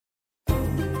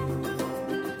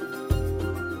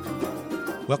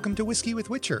Welcome to Whiskey with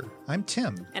Witcher. I'm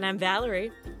Tim. And I'm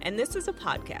Valerie. And this is a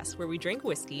podcast where we drink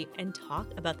whiskey and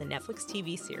talk about the Netflix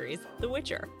TV series, The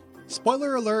Witcher.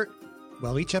 Spoiler alert!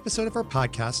 While each episode of our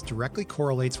podcast directly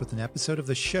correlates with an episode of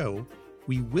the show,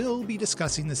 we will be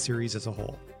discussing the series as a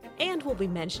whole. And we'll be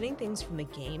mentioning things from the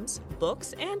games,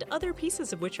 books, and other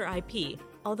pieces of Witcher IP,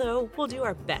 although we'll do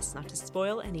our best not to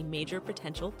spoil any major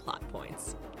potential plot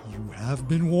points. You have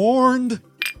been warned!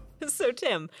 So,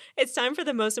 Tim, it's time for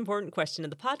the most important question of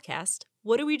the podcast.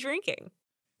 What are we drinking?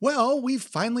 Well, we've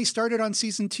finally started on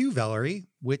season 2, Valerie,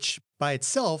 which by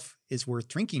itself is worth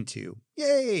drinking to.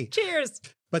 Yay! Cheers!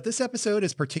 But this episode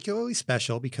is particularly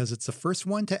special because it's the first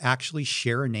one to actually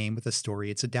share a name with a story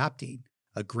it's adapting,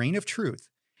 A Grain of Truth.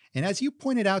 And as you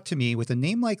pointed out to me, with a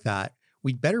name like that,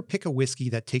 we'd better pick a whiskey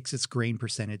that takes its grain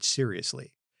percentage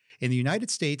seriously. In the United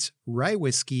States, rye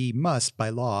whiskey must, by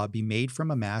law, be made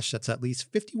from a mash that's at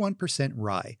least 51%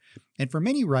 rye. And for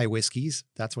many rye whiskeys,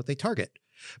 that's what they target.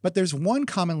 But there's one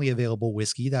commonly available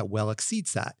whiskey that well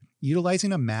exceeds that,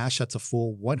 utilizing a mash that's a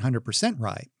full 100%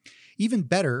 rye. Even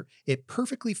better, it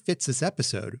perfectly fits this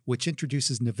episode, which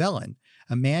introduces Nivellen,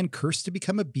 a man cursed to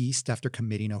become a beast after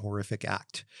committing a horrific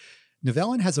act.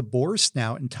 Nivellen has a boar's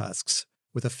snout and tusks,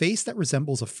 with a face that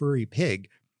resembles a furry pig,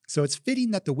 so it's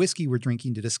fitting that the whiskey we're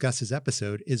drinking to discuss this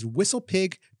episode is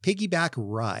WhistlePig PiggyBack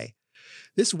Rye.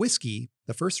 This whiskey,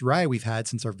 the first rye we've had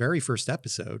since our very first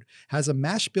episode, has a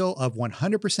mash bill of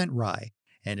 100% rye,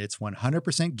 and it's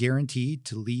 100% guaranteed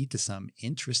to lead to some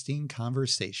interesting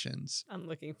conversations. I'm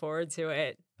looking forward to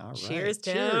it. All right. Cheers,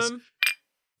 Tim. Cheers.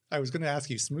 I was going to ask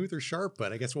you smooth or sharp,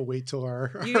 but I guess we'll wait till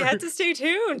our... You had to stay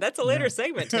tuned. That's a later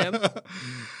segment, Tim.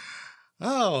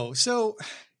 Oh, so...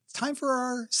 It's time for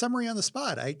our summary on the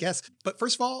spot, I guess. But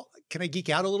first of all, can I geek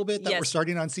out a little bit that we're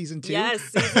starting on season 2? Yes,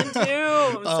 season 2.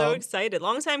 I'm so excited.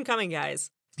 Long time coming,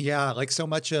 guys. Yeah, like so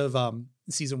much of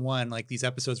season 1, like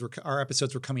our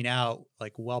episodes were coming out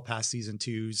like well past season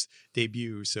 2's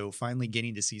debut. So finally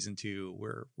getting to season 2,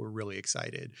 we're really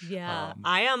excited. Yeah,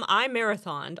 I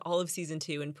marathoned all of season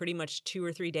 2 in pretty much 2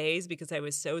 or 3 days because I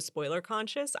was so spoiler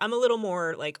conscious. I'm a little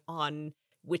more like on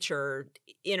Witcher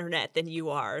internet than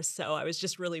you are, so I was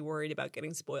just really worried about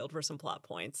getting spoiled for some plot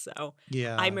points. So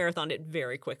yeah, I marathoned it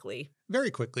very quickly,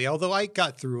 although I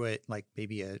got through it like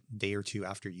maybe a day or two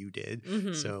after you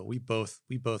did. So we both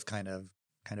kind of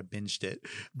binged it,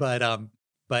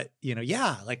 but you know,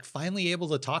 yeah, like finally able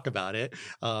to talk about it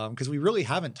because we really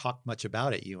haven't talked much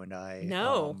about it, you and I.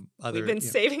 No, we've been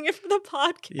saving it for the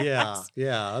podcast.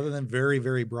 Yeah, other than very,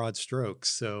 very broad strokes.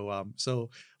 So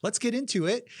let's get into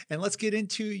it, and let's get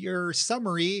into your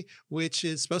summary, which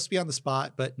is supposed to be on the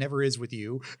spot, but never is with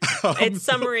you. It's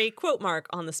summary quote mark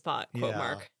on the spot quote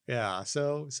mark. Yeah.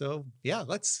 So yeah,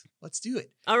 let's do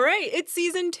it. All right, it's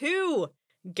season 2.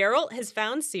 Geralt has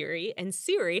found Ciri, and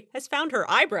Ciri has found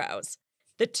her eyebrows.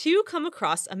 The two come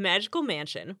across a magical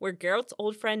mansion where Geralt's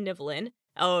old friend Nivellen,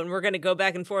 and we're going to go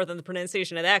back and forth on the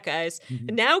pronunciation of that, guys,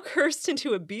 now cursed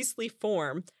into a beastly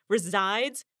form,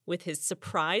 resides with his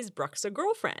surprise Bruxa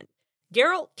girlfriend.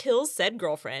 Geralt kills said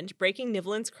girlfriend, breaking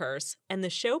Nivellen's curse, and the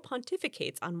show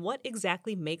pontificates on what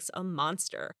exactly makes a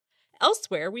monster.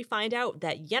 Elsewhere, we find out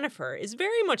that Yennefer is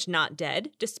very much not dead,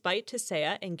 despite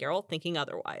Tissaia and Geralt thinking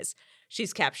otherwise.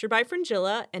 She's captured by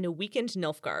Fringilla and a weakened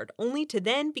Nilfgaard, only to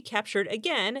then be captured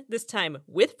again, this time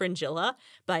with Fringilla,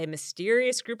 by a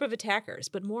mysterious group of attackers.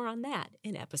 But more on that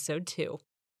in episode 2.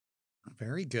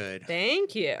 Very good.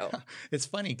 Thank you. It's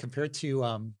funny compared to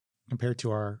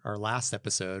our last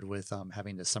episode with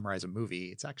having to summarize a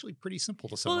movie. It's actually pretty simple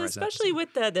to summarize. Well, especially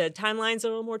with the timelines a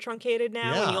little more truncated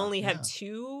now, and you only have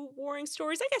 2 warring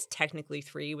stories. I guess technically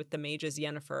 3 with the mages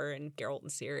Yennefer and Geralt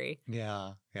and Ciri.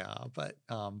 Yeah, but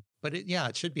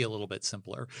it should be a little bit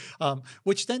simpler.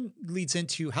 Which then leads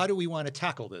into, how do we want to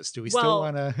tackle this? Do we still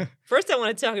want to? First, I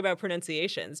want to talk about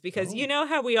pronunciations, because you know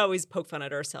how we always poke fun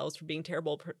at ourselves for being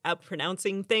terrible at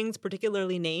pronouncing things,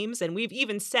 particularly names. And we've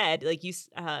even said, like,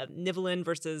 Nivellen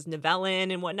versus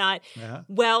Nivellen and whatnot. Yeah.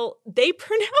 Well, they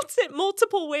pronounce it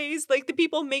multiple ways. Like, the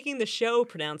people making the show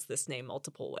pronounce this name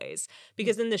multiple ways.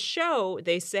 Because in the show,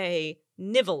 they say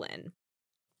Nivellen.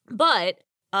 But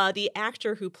the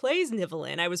actor who plays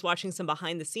Nivellen, I was watching some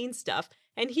behind-the-scenes stuff,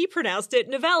 and he pronounced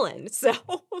it Nivellen. So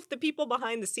the people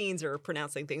behind the scenes are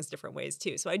pronouncing things different ways,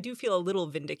 too. So I do feel a little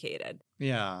vindicated.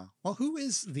 Yeah. Well, who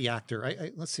is the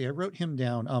actor? Let's see. I wrote him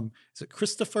down. Is it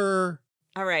Christopher?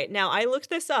 All right. Now, I looked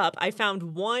this up. I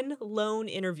found one lone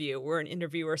interview where an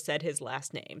interviewer said his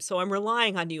last name. So I'm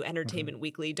relying on you, Entertainment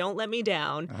Weekly. Don't let me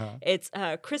down. It's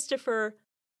Christopher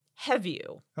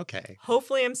Heavue. Okay.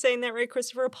 Hopefully I'm saying that right,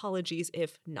 Christopher. Apologies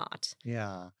if not.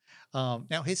 Yeah.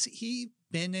 Now, has he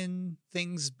been in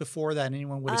things before that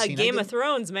anyone would have seen? Game of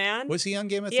Thrones, man. Was he on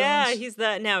Game of Yeah, Thrones? he's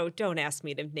the. Now, don't ask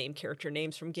me to name character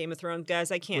names from Game of Thrones,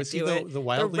 guys. I can't Was he do it. the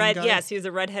wildling guy? Yes, he was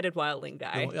a red-headed wildling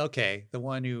guy. The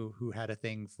one who had a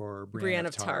thing for Brienne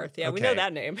of Tarth. Yeah, okay. we know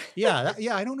that name. yeah,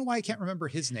 I don't know why I can't remember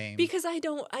his name. Because I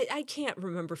can't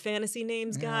remember fantasy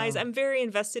names, guys. I'm very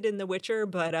invested in The Witcher,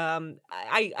 but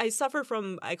I suffer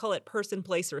from, I call it person,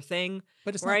 place, or thing,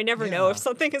 but it's where not, I never know if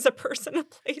something is a person, a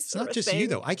place, it's or a thing. It's not just you,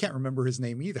 though. I can't remember his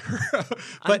name either.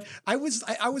 But I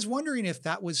was wondering if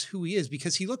that was who he is,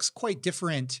 because he looks quite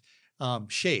different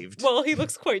shaved. Well, he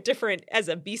looks quite different as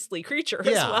a beastly creature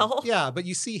as well. Yeah, but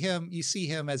you see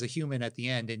him as a human at the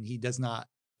end, and he does not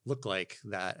look like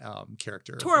that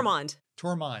character.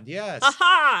 Tormund, yes.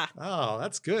 Aha! Oh,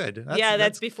 that's good.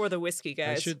 That's before the whiskey,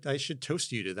 guys. I should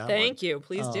toast you to that. Thank you.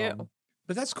 Please do.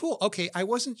 But that's cool. Okay, I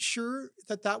wasn't sure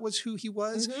that was who he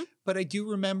was, but I do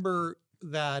remember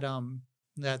that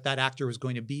that actor was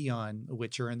going to be on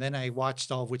Witcher, and then I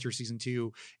watched all of Witcher season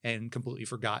 2 and completely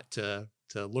forgot to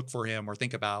look for him or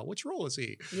think about which role is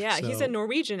he. Yeah, he's a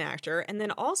Norwegian actor, and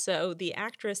then also the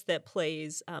actress that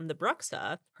plays the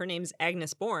Bruxa, her name's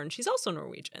Agnes Born. She's also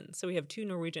Norwegian, so we have 2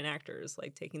 Norwegian actors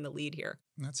taking the lead here.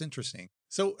 That's interesting.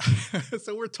 So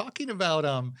we're talking about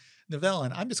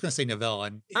Nivellen. I'm just going to say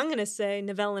Nivellen. I'm going to say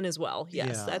Nivellen as well.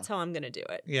 Yes, that's how I'm going to do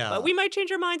it. Yeah. But we might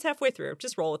change our minds halfway through.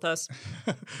 Just roll with us.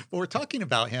 But we're talking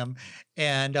about him.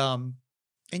 And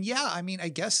yeah, I mean, I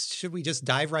guess, should we just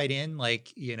dive right in?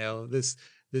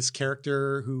 This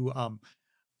character who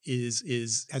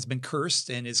has been cursed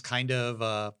and is kind of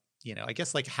I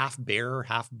guess half bear,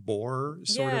 half boar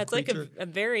sort of it's creature. a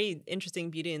very interesting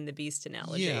Beauty and the Beast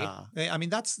analogy. Yeah. I mean,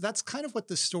 that's kind of what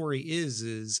the story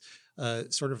is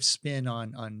sort of spin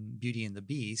on Beauty and the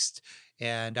Beast.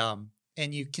 And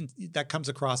that comes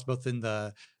across both in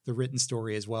the written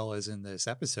story as well as in this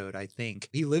episode, I think.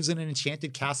 He lives in an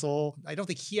enchanted castle. I don't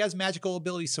think he has magical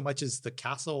abilities so much as the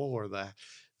castle or the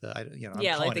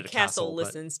the castle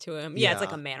listens to him. Yeah, it's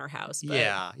like a manor house.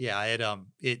 But...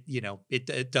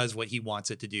 It does what he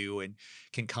wants it to do and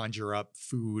can conjure up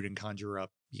food and conjure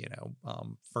up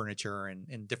furniture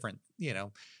and different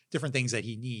things that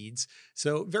he needs.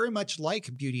 So very much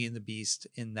like Beauty and the Beast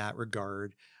in that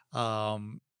regard. I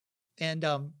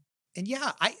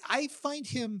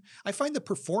find the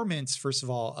performance, first of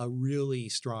all, a really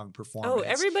strong performance. Oh,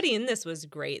 everybody in this was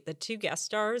great. The 2 guest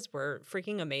stars were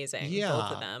freaking amazing.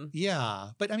 Both of them. Yeah.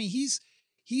 But I mean,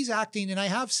 he's acting, and I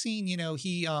have seen,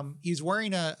 he's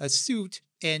wearing a suit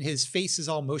and his face is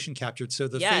all motion captured. So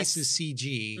the face is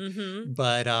CG,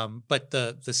 but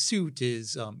the suit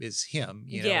is him.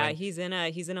 He's in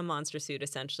a monster suit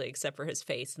essentially, except for his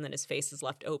face, and then his face is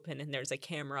left open, and there's a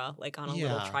camera on a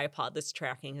little tripod that's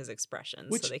tracking his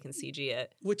expressions, so they can CG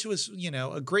it. Which was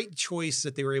a great choice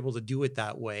that they were able to do it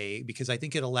that way, because I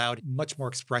think it allowed much more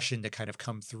expression to kind of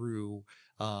come through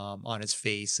on his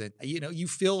face, and you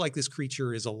feel like this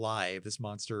creature is alive, this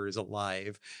monster is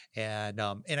alive, and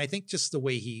I think just the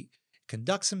way he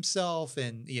conducts himself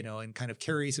and kind of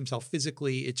carries himself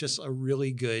physically, it's just a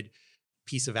really good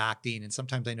piece of acting. And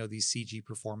sometimes I know these CG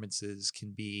performances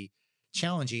can be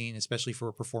challenging, especially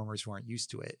for performers who aren't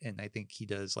used to it, and I think he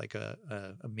does a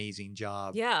amazing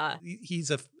job. Yeah, he's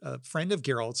a friend of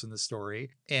Geralt's in the story,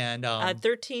 and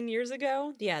 13 years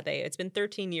ago, it's been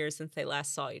 13 years since they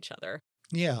last saw each other.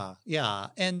 Yeah.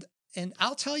 And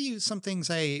I'll tell you some things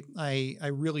I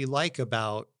really like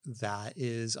about that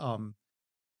is I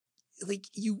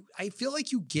feel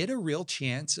like you get a real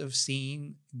chance of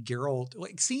seeing Geralt,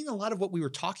 seeing a lot of what we were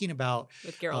talking about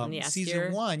with Geralt and Jaskier.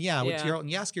 Season 1, with Geralt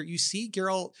and Jaskier. You see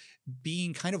Geralt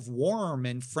being kind of warm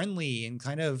and friendly and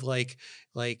kind of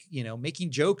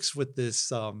making jokes with this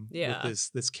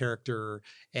with this character,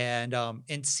 and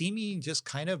seeming just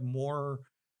kind of more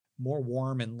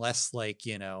warm and less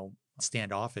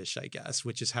standoffish, I guess,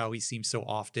 which is how he seems so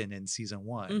often in season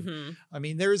 1. Mm-hmm. I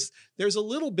mean, there's a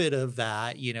little bit of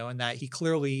that, and that he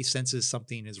clearly senses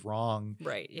something is wrong.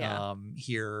 Right. Yeah.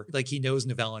 Here, he knows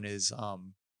Nivellen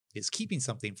is keeping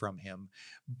something from him,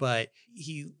 but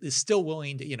he is still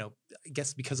willing to, I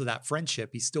guess because of that friendship,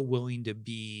 he's still willing to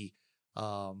be,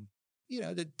 to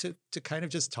kind of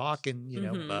just talk.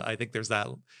 And, I think there's that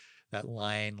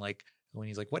line, when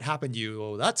he's like, "What happened to you?"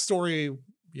 "Oh, that story,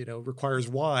 requires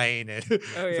wine." And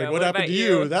what happened to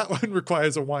you? That one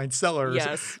requires a wine cellar.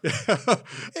 Yes.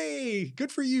 Hey,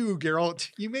 good for you, Geralt.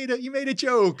 You made a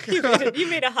joke. You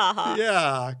made a haha.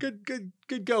 Yeah.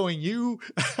 Good going, you.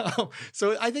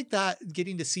 So I think that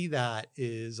getting to see that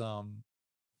is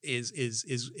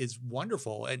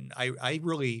wonderful. And I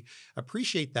really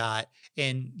appreciate that.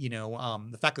 And,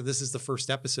 the fact that this is the first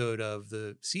episode of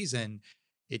the season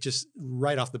it just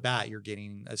right off the bat, you're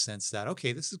getting a sense that, okay,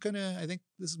 I think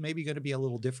this is maybe going to be a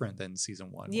little different than season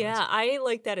 1 was. Yeah, I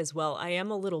like that as well. I am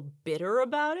a little bitter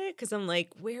about it because I'm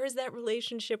like, where is that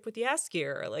relationship with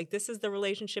Jaskier? Like, this is the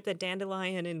relationship that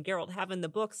Dandelion and Geralt have in the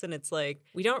books, and it's like,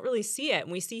 we don't really see it.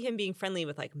 And we see him being friendly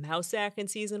with like Mousak in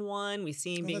season 1. We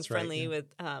see him being friendly with,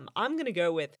 I'm going to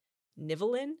go with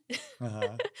Nivellen.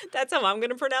 That's how I'm going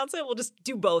to pronounce it. We'll just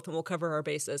do both and we'll cover our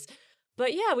bases.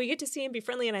 But yeah, we get to see him be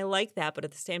friendly, and I like that. But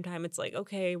at the same time, it's like,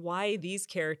 okay, why these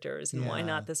characters, and why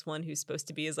not this one who's supposed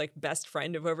to be his like best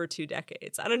friend of over 2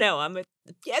 decades? I don't know. I'm a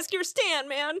Jaskier stan,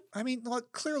 man. I mean,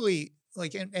 look, clearly,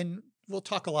 like, and we'll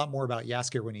talk a lot more about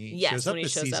Jaskier when he shows up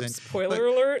this season. Spoiler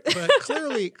alert. But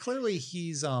clearly,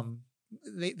 he's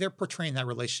they're portraying that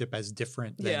relationship as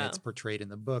different than it's portrayed in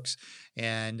the books,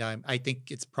 and I think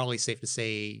it's probably safe to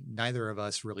say neither of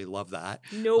us really love that.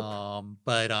 Nope.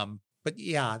 But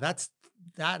yeah,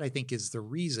 that I think is the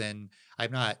reason.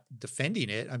 I'm not defending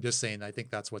it. I'm just saying I think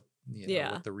that's what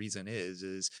what the reason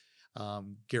is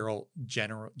Geralt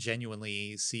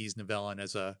genuinely sees Nivellen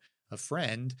as a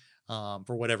friend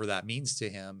for whatever that means to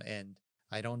him. And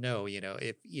I don't know,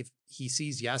 if he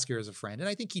sees Jaskier as a friend, and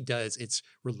I think he does, it's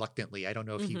reluctantly. I don't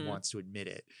know if he wants to admit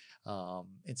it.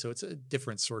 And so it's a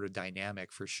different sort of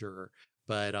dynamic for sure.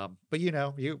 But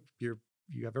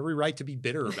you have every right to be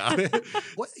bitter about it.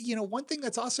 One thing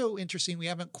that's also interesting we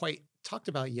haven't quite talked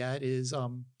about yet is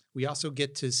we also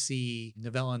get to see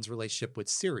Nivellen's relationship with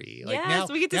Ciri. Like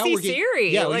we get to see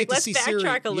Ciri. Yeah, let's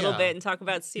backtrack a little bit and talk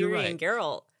about Ciri and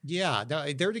Geralt. Yeah,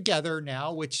 they're together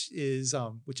now, which is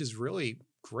really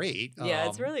great. Yeah,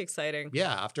 it's really exciting.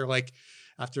 Yeah,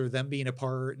 after them being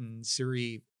apart and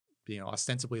Ciri,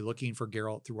 ostensibly looking for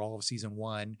Geralt through all of season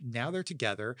 1. Now they're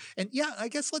together. And yeah, I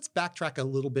guess let's backtrack a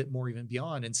little bit more even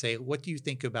beyond and say, what do you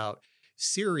think about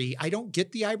Ciri? I don't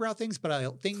get the eyebrow things, but I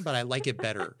like it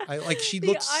better. She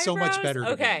looks so much better.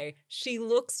 Okay. She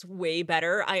looks way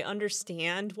better. I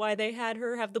understand why they had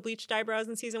her have the bleached eyebrows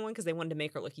in season 1, because they wanted to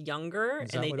make her look younger.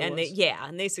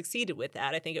 And they succeeded with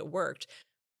that. I think it worked.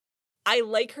 I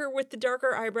like her with the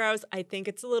darker eyebrows. I think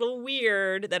it's a little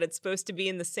weird that it's supposed to be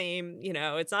in the same,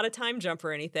 it's not a time jump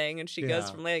or anything. And she goes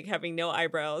from like having no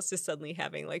eyebrows to suddenly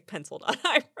having like penciled on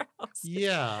eyebrows.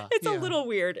 Yeah. It's a little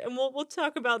weird. And we'll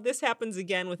talk about this happens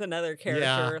again with another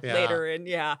character later. And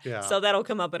so that'll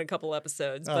come up in a couple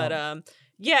episodes. But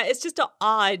it's just an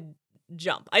odd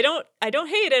jump. I don't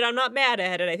hate it. I'm not mad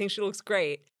at it. I think she looks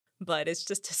great, but it's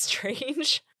just a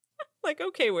strange. Like,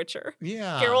 okay, Witcher.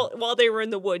 Yeah. Geralt, while they were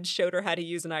in the woods, showed her how to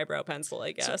use an eyebrow pencil,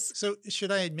 I guess. So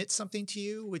should I admit something to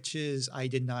you, which is I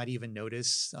did not even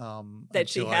notice that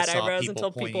she had eyebrows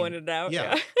until people pointed it out.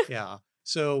 Yeah.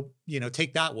 So,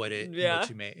 take that what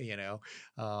you may,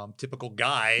 typical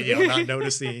guy, not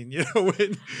noticing,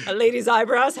 when a lady's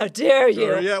eyebrows, how dare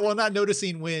you? Not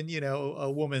noticing when,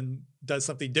 a woman does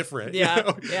something different.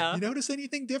 Yeah. You notice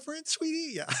anything different,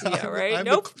 sweetie? Yeah. Yeah, right. I'm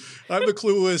the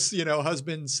clueless,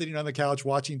 husband sitting on the couch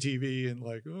watching TV and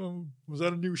like, oh, was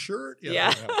that a new shirt?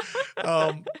 Yeah.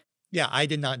 I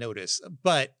did not notice.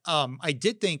 But I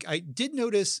did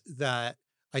notice that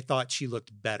I thought she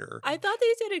looked better. I thought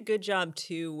they did a good job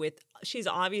too she's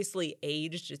obviously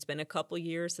aged. It's been a couple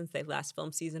years since they last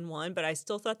filmed season 1, but I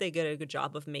still thought they did a good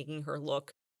job of making her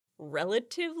look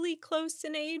relatively close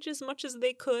in age as much as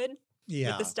they could.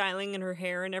 Yeah. With the styling and her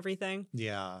hair and everything.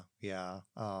 Yeah.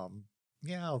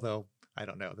 Although I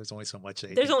don't know. There's only so much.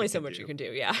 There's only so much you can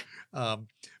do. Yeah. So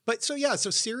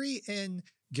Ciri and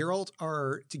Geralt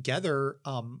are together.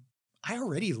 I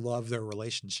already love their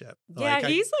relationship. Yeah,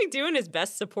 he's like doing his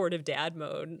best supportive dad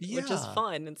mode, which is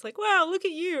fun. It's like, wow, look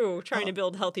at you trying to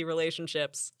build healthy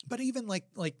relationships. But even like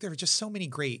there are just so many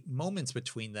great moments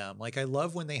between them. Like I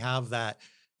love when they have that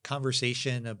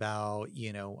conversation about,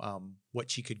 what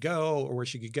she could go or where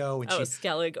she could go. And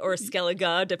Skellig or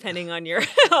Skelliga, depending on your...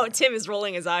 Tim is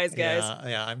rolling his eyes, guys.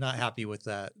 Yeah, I'm not happy with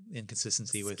that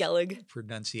inconsistency with Skellig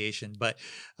pronunciation, but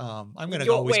I'm going to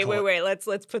always Wait.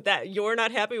 Let's put that. You're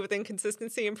not happy with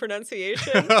inconsistency in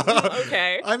pronunciation?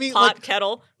 Okay. I mean,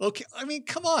 kettle. Okay. I mean,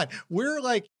 come on. We're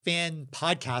like fan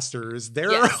podcasters. They're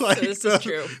this is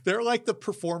true. They're like the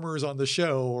performers on the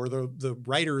show or the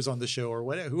writers on the show or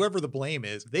whatever, whoever the blame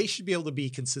is. They should be able to be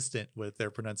consistent with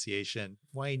their pronunciation.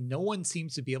 Why no one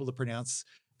seems to be able to pronounce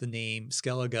the name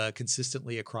Skellige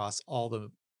consistently across all the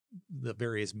the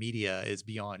various media is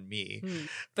beyond me.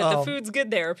 But the food's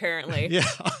good there, apparently. Yeah.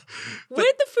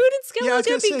 Would the food in Yeah, I was Skellige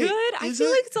gonna be say, good? I feel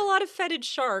like it's a lot of fetid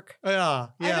shark. Yeah.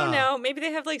 I don't know. Maybe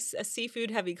they have like a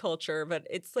seafood heavy culture, but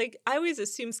it's like I always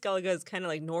assume Skellige is kind of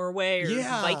like Norway or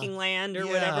Viking land or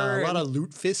whatever. A lot of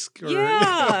lutefisk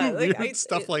or like weird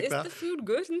stuff like that. Is the food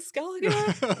good in Skellige?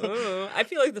 I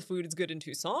feel like the food is good in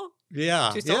Toussaint.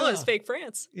 Yeah. Toussaint is fake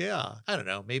France. Yeah. I don't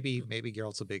know. Maybe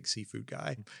Geralt's a big seafood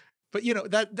guy. But,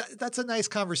 that's a nice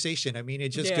conversation. I mean, it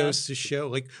just goes to show,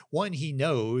 like, one, he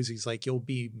knows. He's like, you'll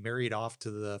be married off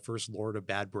to the first lord of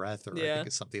bad breath, or I think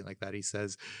it's something like that he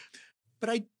says. But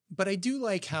I do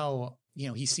like how,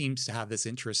 he seems to have this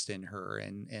interest in her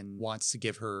and wants to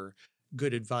give her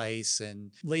good advice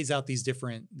and lays out these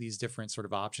different sort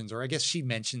of options. Or I guess she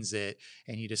mentions it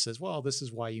and he just says, well, this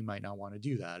is why you might not want to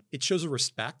do that. It shows a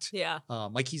respect. Yeah.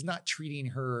 Like he's not treating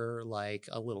her like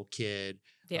a little kid.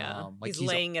 Yeah. Like he's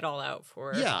laying it all out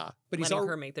for her. Yeah. But he's letting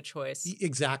her make the choice.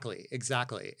 Exactly.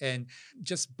 And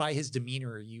just by his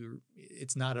demeanor,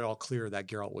 it's not at all clear that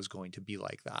Geralt was going to be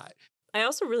like that. I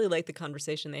also really like the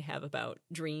conversation they have about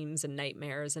dreams and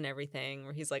nightmares and everything,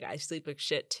 where he's like, I sleep like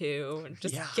shit too. And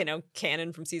just,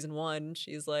 canon from season 1.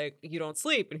 She's like, you don't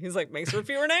sleep. And he's like, makes for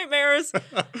fewer nightmares.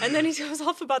 And then he goes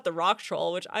off about the rock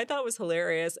troll, which I thought was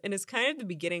hilarious. And it's kind of the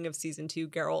beginning of season 2,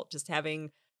 Geralt just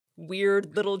having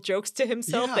weird little jokes to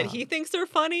himself that he thinks are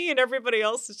funny. And everybody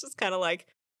else is just kind of like,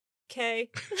 okay.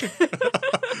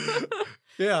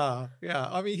 Yeah.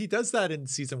 I mean, he does that in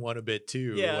season 1 a bit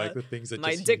too. Yeah. Like the things that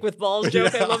my dick with balls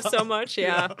joke I love so much.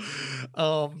 Yeah.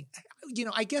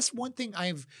 I guess one thing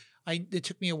it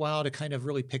took me a while to kind of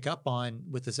really pick up on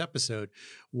with this episode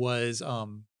was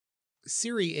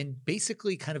Ciri and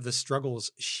basically kind of the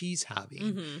struggles she's having.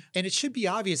 Mm-hmm. And it should be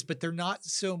obvious, but they're not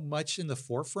so much in the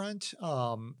forefront.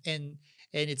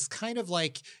 And it's kind of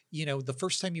like, the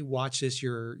first time you watch this,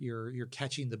 you're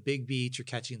catching the big beats, you're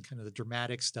catching kind of the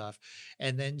dramatic stuff,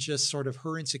 and then just sort of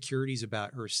her insecurities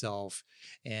about herself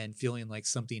and feeling like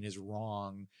something is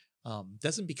wrong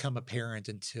doesn't become apparent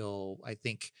until I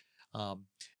think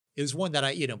it was one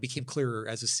that became clearer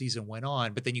as the season went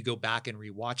on. But then you go back and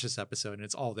rewatch this episode, and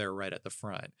it's all there right at the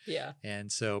front. Yeah, and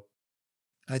so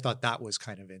I thought that was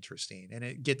kind of interesting, and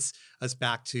it gets us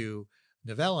back to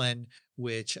Nivellen,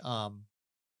 which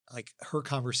like her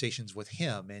conversations with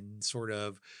him and sort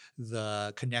of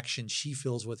the connection she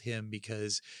feels with him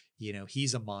because,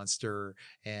 he's a monster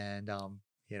and,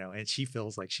 and she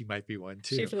feels like she might be one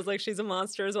too. She feels like she's a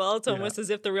monster as well. It's almost as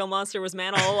if the real monster was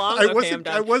man all along. I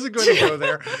wasn't going to go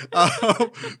there.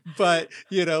 But,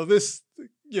 this,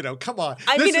 come on.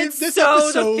 I mean, it's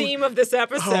the theme of this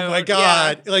episode. Oh my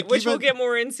God. Yeah, which we'll get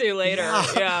more into later.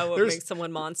 Yeah, what makes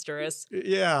someone monstrous.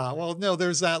 Yeah. Well, no,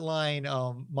 there's that line,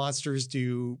 monsters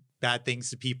do bad things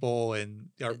to people and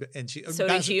so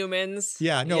do humans.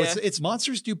 Yeah, no, it's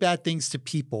monsters do bad things to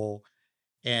people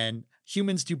and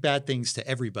humans do bad things to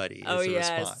everybody. Oh,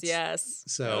 response. Yes.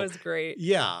 So that was great.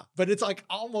 Yeah, but it's like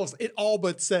almost it all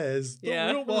but says the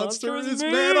real monster is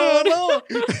man man all along.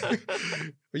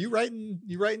 Are you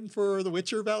writing for The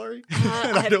Witcher, Valerie?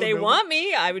 If they want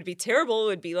me, I would be terrible. It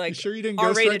would be like sure you didn't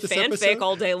R-rated fanfic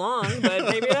all day long, but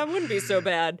maybe that wouldn't be so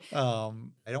bad.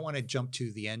 I don't want to jump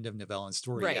to the end of Nivellen's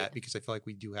story yet because I feel like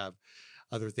we do have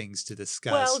other things to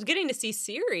discuss. Well, getting to see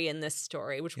Ciri in this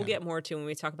story, which we'll get more to when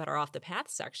we talk about our Off the Path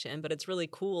section, but it's really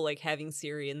cool like having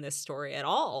Ciri in this story at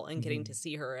all and getting to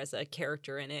see her as a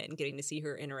character in it and getting to see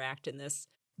her interact in this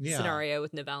scenario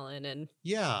with Nivellen. And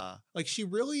like she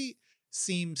really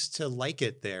seems to like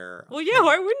it there. Well, yeah,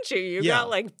 why wouldn't you? You've got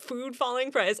like food falling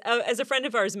from as a friend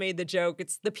of ours made the joke,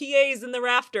 it's the PAs in the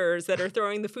rafters that are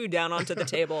throwing the food down onto the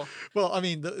table. Well, I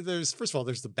mean, there's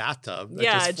the bathtub.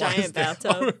 Yeah, a giant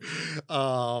bathtub.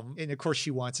 And of course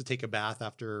she wants to take a bath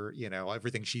after,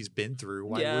 everything she's been through.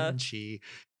 Why wouldn't she?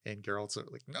 And Geralt's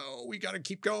like, no, we got to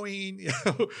keep going.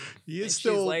 He is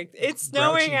still like, it's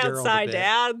snowing outside,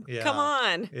 Dad. Yeah. Come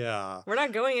on. Yeah. We're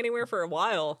not going anywhere for a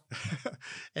while.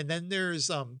 And then there's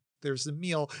the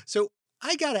meal. So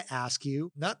I got to ask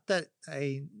you, not that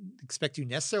I expect you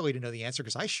necessarily to know the answer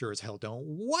because I sure as hell don't.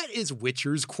 What is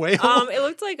Witcher's quail? It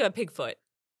looked like a pigfoot.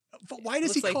 But why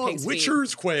does he call it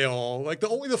Witcher's quail? Like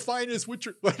only the finest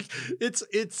Witcher. Like it's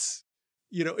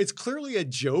it's clearly a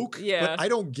joke, but I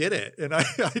don't get it. And I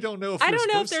don't know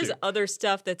if there's other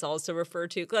stuff that's also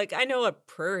referred to. Like I know a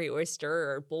prairie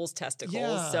oyster or bull's testicles.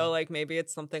 Yeah. So like maybe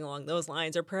it's something along those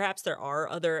lines. Or perhaps there are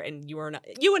other, and you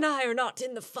and I are not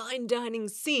in the fine dining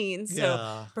scene.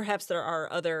 So perhaps there are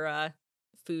other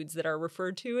foods that are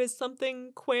referred to as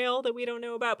something quail that we don't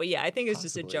know about. But yeah, I think it's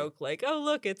just a joke like, oh,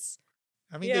 look, it's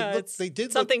I mean, Yeah, they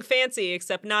did something fancy,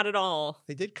 except not at all.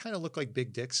 They did kind of look like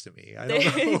big dicks to me. I They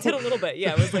don't know. did a little bit.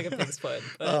 Yeah, it was like a pig's foot.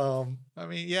 But. I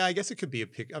mean, yeah, I guess it could be a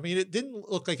pig. I mean, it didn't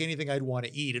look like anything I'd want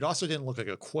to eat. It also didn't look like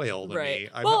a quail to me.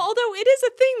 Although it is a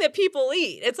thing that people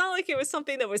eat. It's not like it was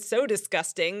something that was so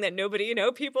disgusting that nobody,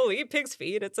 people eat pig's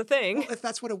feet. It's a thing. Well, if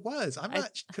that's what it was, I'm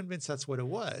not convinced that's what it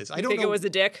was. I don't think know. It was a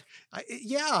dick?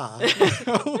 Yeah.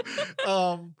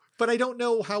 But I don't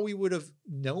know how we would have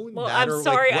known that. I'm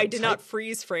sorry, I did not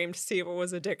freeze frame to see if it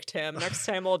was a dick, Tim. Next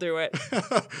time I'll do it.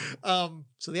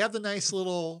 So they have the nice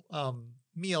little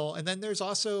meal. And then there's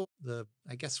also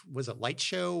was it light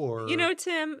show or...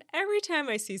 Tim, every time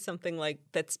I see something like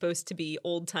that's supposed to be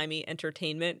old-timey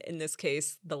entertainment, in this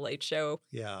case, the light show,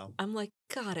 yeah, I'm like,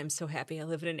 God, I'm so happy I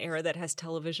live in an era that has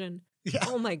television. Yeah.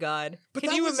 Oh my God. But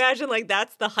Can you imagine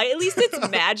that's the height? At least it's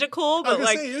magical, but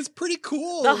it's pretty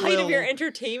cool. The height of your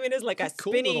entertainment is like a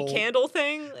spinny candle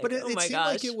thing. But it seemed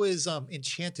like it was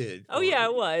enchanted. Oh yeah,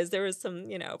 it was. There was some,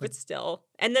 but still.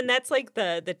 And then that's like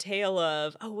the tale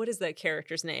of, what is that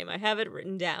character's name? I have it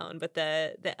written down, but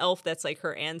the elf that's like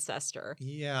her ancestor.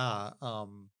 Yeah.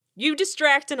 You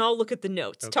distract and I'll look at the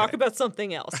notes. Okay. Talk about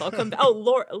something else. I'll come back.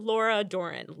 Laura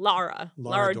Doran. Lara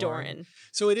Doran.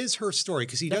 So it is her story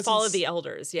because he doesn't... The Fall of the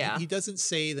Elders, yeah. He doesn't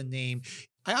say the name.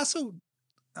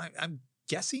 I'm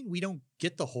guessing we don't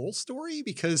get the whole story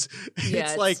because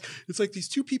it's like these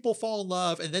two people fall in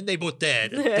love and then they both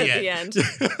dead at the end.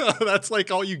 That's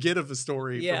like all you get of the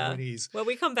story from when he's... Well,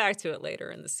 we come back to it later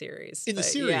in the series.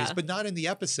 But not in the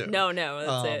episode. No,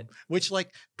 that's it. Which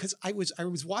because I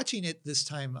was watching it this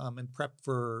time in prep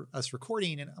for us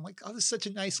recording and I'm like, oh, this is such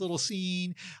a nice little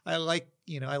scene. I like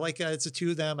it's the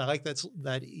two of them. I like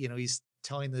that he's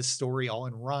telling this story all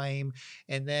in rhyme,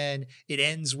 and then it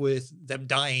ends with them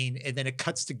dying, and then it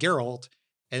cuts to Geralt,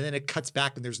 and then it cuts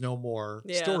back, and there's no more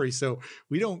story. So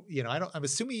we don't, I'm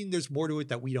assuming there's more to it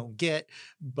that we don't get,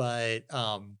 but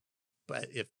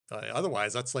if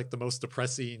otherwise, that's like the most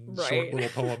depressing short little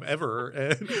poem ever.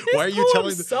 And why are you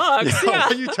telling why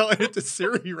are you telling it to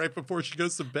Ciri right before she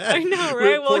goes to bed? I know,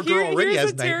 right? Well, here's a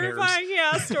nightmares.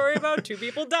 Terrifying story about two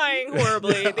people dying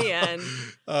horribly at the end.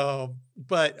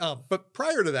 But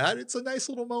prior to that, it's a nice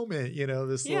little moment,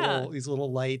 these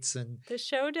little lights. And the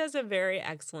show does a very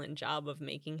excellent job of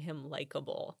making him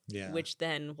likable, which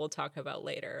then we'll talk about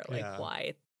later,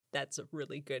 why that's a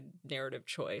really good narrative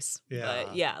choice.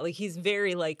 Yeah. But he's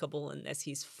very likable in this.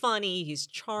 He's funny. He's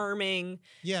charming.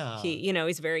 Yeah.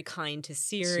 He's very kind to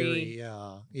Ciri.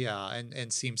 Yeah.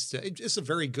 And seems to, just a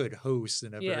very good host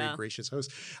and a very gracious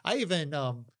host. I even,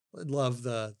 love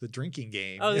the drinking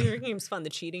game. Oh, the drinking game's fun. The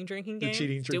cheating drinking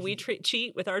game. Do we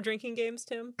cheat with our drinking games,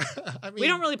 Tim? I mean, we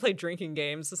don't really play drinking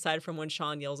games aside from when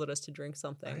Sean yells at us to drink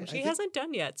something, which he hasn't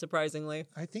done yet, surprisingly.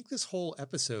 I think this whole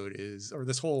episode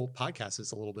this whole podcast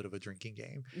is a little bit of a drinking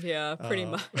game. Yeah, pretty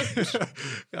much.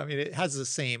 I mean, it has the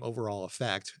same overall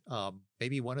effect.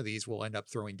 Maybe one of these will end up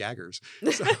throwing daggers.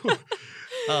 So,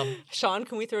 Sean,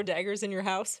 can we throw daggers in your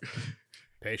house?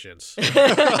 Patience.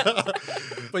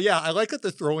 But yeah, I like that they're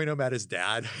throwing him at his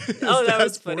dad. That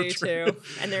was funny too.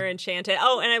 And they're enchanted.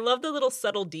 Oh, and I love the little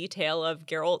subtle detail of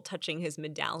Geralt touching his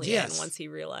medallion once he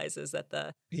realizes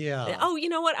that you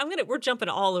know what? We're jumping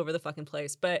all over the fucking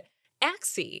place, but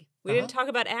Axie. We didn't talk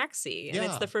about Axie, and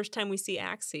it's the first time we see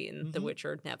Axie in The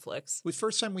Witcher Netflix. The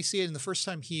first time we see it, and the first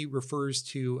time he refers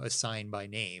to a sign by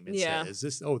name and says,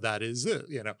 "This, that is it."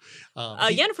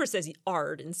 Yennefer says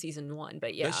Ard in season 1,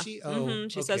 but does she? Oh,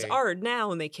 she says Ard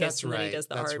now, and they kiss, That's and then right. he does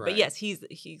the That's Ard. right. But yes,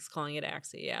 he's calling it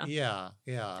Axie. Yeah.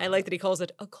 I like that he calls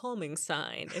it a calming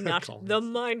sign and not the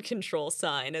mind control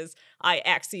sign, as I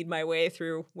Axied my way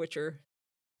through Witcher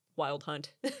Wild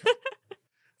Hunt.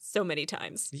 So many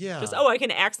times. Yeah. Just, I can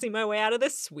Axie my way out of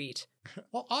this. Sweet.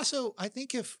 Well, also, I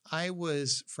think if I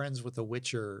was friends with a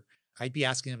Witcher, I'd be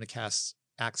asking him to cast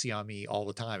Axie on me all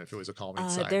the time if it was a calming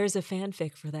sign. There's a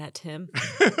fanfic for that, Tim.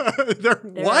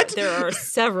 What? There are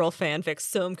several fanfics,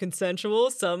 some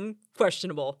consensual, some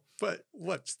questionable. But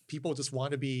what? People just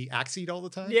want to be Axied all the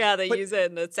time? Yeah, they use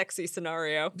it in a sexy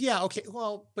scenario. Yeah, okay.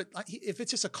 Well, but if it's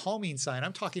just a calming sign,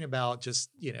 I'm talking about just,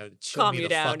 chill calm me you the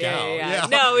down. fuck out. Yeah.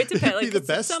 No, it depends.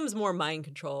 Like, some's more mind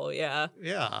control. Yeah.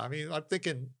 Yeah. I mean, I'm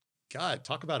thinking, God,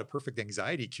 talk about a perfect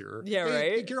anxiety cure. Yeah,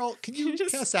 right. Hey, Geralt, can you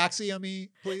cast Axie on me,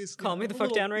 please? Calm me the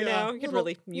fuck down right now. You could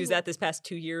really use that this past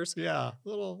 2 years. Yeah,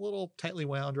 little tightly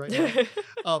wound right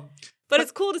now. But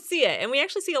it's cool to see it. And we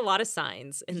actually see a lot of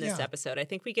signs in this episode. I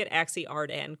think we get Axie, Ard,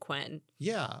 and Quen.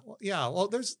 Yeah. Well,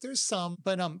 there's some.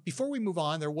 But before we move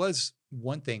on, there was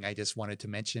one thing I just wanted to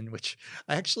mention, which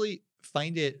I actually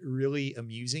find it really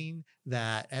amusing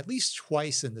that at least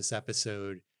twice in this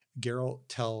episode, Geralt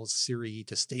tells Ciri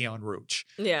to stay on Roach.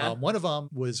 Yeah. One of them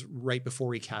was right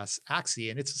before he casts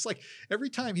Axie, and it's just like every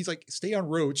time he's like, stay on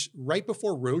Roach, right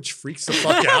before Roach freaks the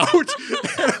fuck out.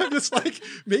 And I'm just like,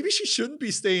 maybe she shouldn't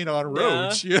be staying on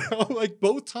Roach. Yeah. You know, like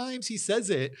both times he says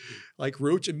it, like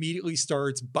Roach immediately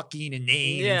starts bucking and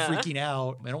neighing and freaking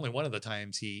out. And only one of the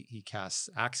times he casts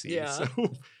Axie. Yeah.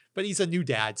 So, but he's a new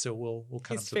dad, so we'll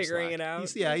cut him some figuring slack. it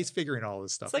out. He's figuring all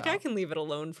this stuff It's like, out. I can leave it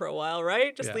alone for a while,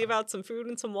 right? Just Yeah. leave out some food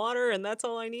and some water, and that's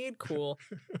all I need. Cool.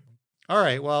 All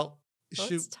right, well,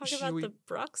 Let's talk about the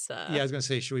Bruxa. Yeah, I was going to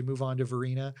say, should we move on to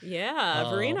Vereena? Yeah,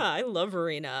 Vereena. I love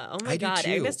Vereena. Oh my God.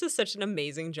 Agnes does such an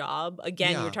amazing job.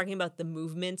 Again, you were talking about the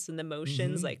movements and the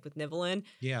motions, like with Nivellen.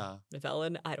 Yeah.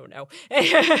 Nivellen? I don't know.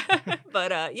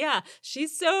 But yeah,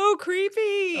 she's so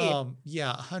creepy.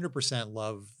 Yeah, 100%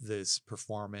 love this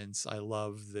performance. I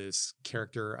love this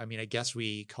character. I mean, I guess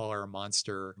we call her a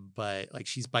monster, but like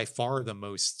she's by far the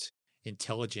most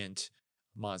intelligent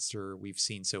monster we've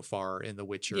seen so far in The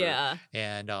Witcher. Yeah.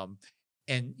 And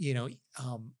you know,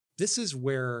 this is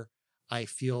where I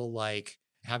feel like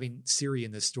having Ciri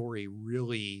in this story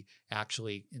really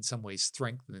actually in some ways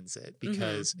strengthens it,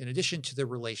 because in addition to the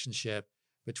relationship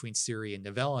between Ciri and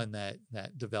Nivellen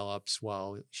that develops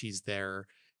while she's there,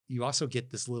 you also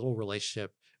get this little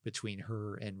relationship between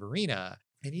her and Vereena.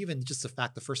 And even just the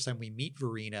fact the first time we meet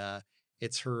Vereena,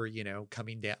 it's her, you know,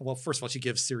 coming down. Well, first of all, she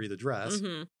gives Ciri the dress.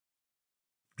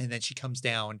 And then she comes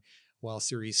down while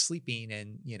Ciri's sleeping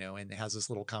and, you know, and has this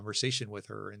little conversation with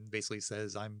her and basically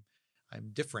says, I'm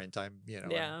different. I'm, you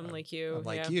know, I'm like you. I'm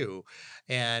like you.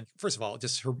 And first of all,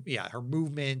 just her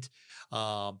movement,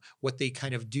 what they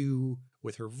kind of do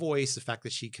with her voice, the fact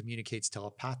that she communicates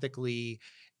telepathically.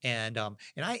 And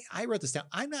I wrote this down.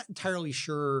 I'm not entirely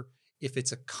sure if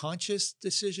it's a conscious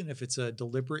decision, if it's a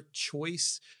deliberate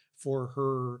choice for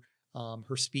her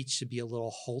speech to be a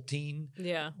little halting,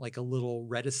 like a little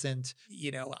reticent,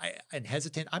 you know, and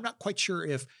hesitant. I'm not quite sure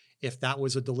if that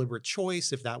was a deliberate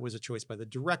choice, if that was a choice by the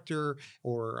director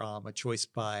or a choice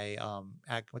by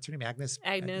what's her name, Agnes.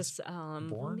 Bourne?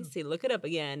 Let me see. Look it up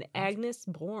again. Agnes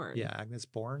Bourne. Yeah, Agnes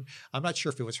Bourne. I'm not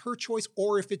sure if it was her choice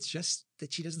or if it's just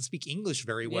that she doesn't speak English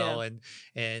very well,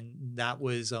 and that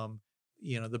was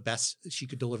you know, the best she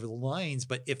could deliver the lines.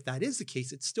 But if that is the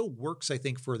case, it still works, I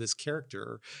think, for this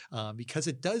character because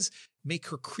it does make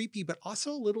her creepy, but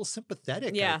also a little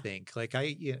sympathetic, I think. Like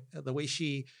the way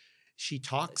she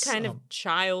talks. Kind of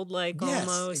childlike almost.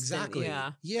 Yes, exactly.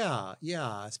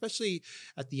 Yeah. Especially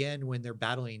at the end when they're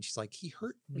battling, she's like, he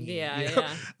hurt me. Yeah.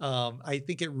 I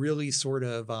think it really sort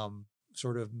of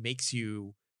makes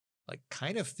you like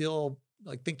kind of feel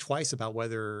like think twice about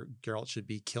whether Geralt should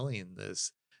be killing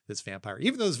this vampire,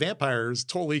 even though this vampire is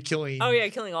totally killing. Oh yeah,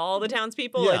 killing all the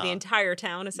townspeople. Like the entire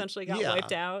town essentially got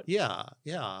wiped out. Yeah.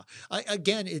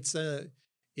 Again, it's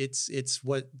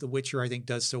what The Witcher I think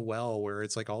does so well, where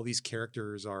it's like all these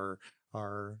characters are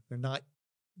they're not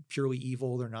purely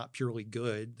evil, they're not purely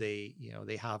good. They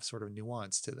have sort of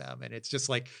nuance to them, and it's just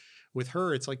like with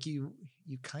her, it's like you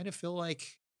kind of feel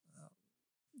like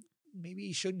maybe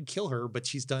you shouldn't kill her, but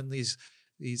she's done these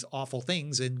awful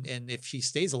things, and if she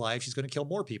stays alive, she's going to kill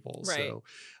more people. Right.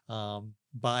 So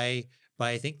by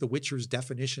I think The Witcher's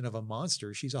definition of a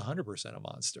monster, she's 100% a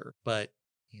monster, but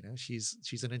you know,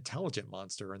 she's an intelligent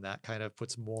monster, and that kind of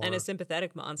puts more and a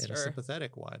sympathetic monster, and a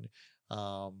sympathetic one.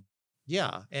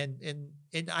 Yeah, and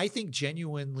I think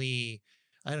genuinely,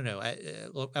 I don't know.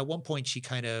 At one point, she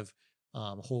kind of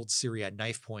holds Ciri at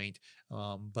knife point,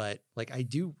 but like I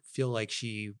do feel like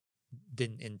she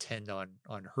didn't intend on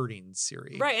hurting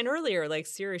Ciri. Right. And earlier, like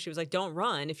Ciri, she was like, don't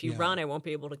run. If you run, I won't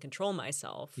be able to control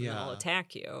myself. And I'll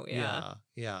attack you.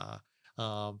 Yeah.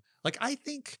 Like I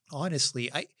think, honestly,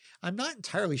 I'm not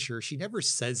entirely sure. She never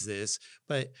says this,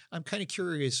 but I'm kind of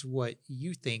curious what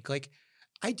you think. Like,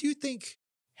 I do think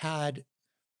had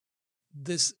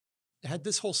this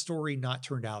whole story not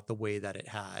turned out the way that it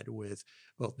had with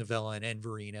both Nivellen and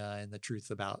Vereena and the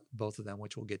truth about both of them,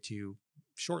 which we'll get to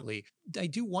shortly, I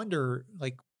do wonder,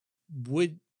 like,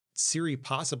 would Ciri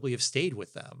possibly have stayed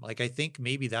with them? Like, I think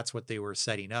maybe that's what they were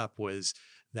setting up, was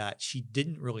that she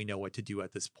didn't really know what to do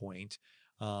at this point.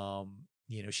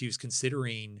 You know, she was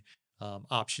considering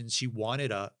options. She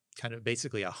wanted a kind of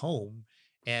basically a home.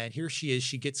 And here she is.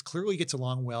 She clearly gets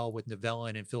along well with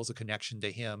Nivellen and feels a connection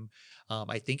to him.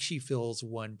 I think she feels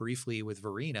one briefly with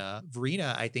Vereena.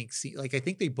 Vereena, I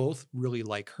think they both really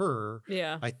like her.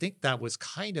 Yeah. I think that was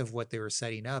kind of what they were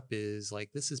setting up, is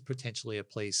like, this is potentially a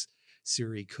place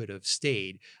Ciri could have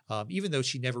stayed, even though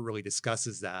she never really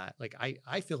discusses that. Like,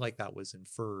 I feel like that was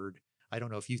inferred. I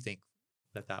don't know if you think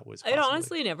that was possibly. It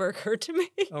honestly never occurred to me.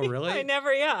 Oh, really? I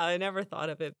never thought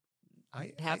of it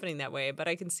happening that way, but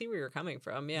I can see where you're coming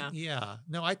from. Yeah. Yeah.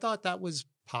 No, I thought that was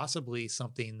possibly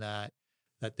something that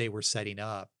they were setting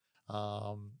up,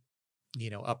 up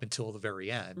until the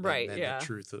very end, Right. and Yeah. the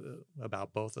truth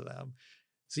about both of them.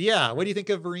 So yeah, what do you think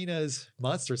of Vereena's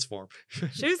monstrous form?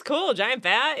 She was cool. Giant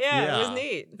bat. Yeah, it was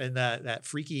neat. And that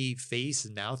freaky face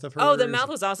and mouth of hers. Oh, the mouth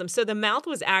was awesome. So the mouth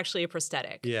was actually a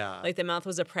prosthetic. Yeah. Like the mouth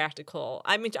was a practical.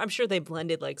 I mean, I'm sure they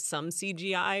blended like some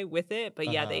CGI with it,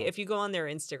 but yeah, if you go on their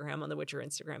Instagram, on the Witcher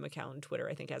Instagram account and Twitter,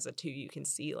 I think has it too, you can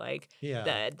see like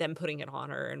them putting it on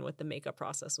her and what the makeup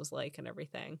process was like and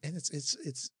everything. And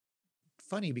it's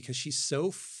funny because she's so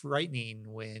frightening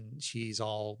when she's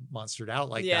all monstered out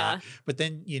like that. But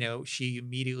then, she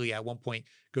immediately at one point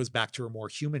goes back to her more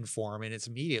human form, and it's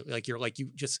immediately like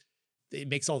it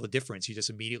makes all the difference. You just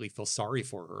immediately feel sorry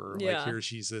for her. Yeah. Like here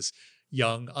she's this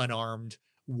young, unarmed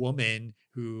woman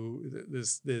who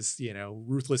this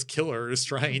ruthless killer is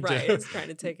trying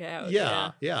to take out.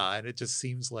 Yeah. And it just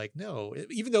seems like no,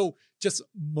 even though just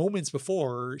moments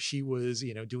before she was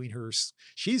doing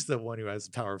she's the one who has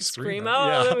the power of scream.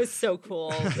 That was so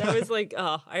cool. That was like,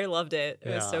 oh, I loved it.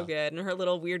 It was so good. And her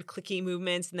little weird clicky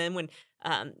movements, and then when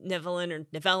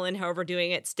Nivellen, however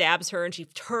doing it, stabs her and she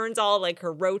turns all like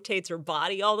rotates her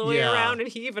body all the way around, and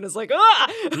he even is like,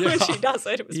 when she does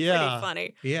it. It was pretty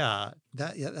funny. Yeah.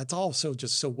 That's also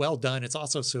just so well done. It's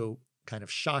also so kind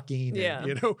of shocking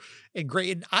and, and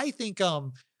great. And I think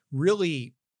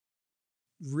really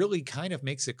kind of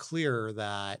makes it clear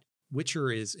that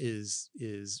Witcher is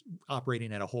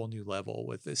operating at a whole new level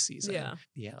with this season.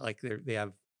 Yeah. Like they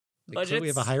clearly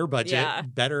have a higher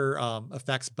budget, better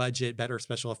effects budget, better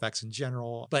special effects in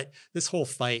general. But this whole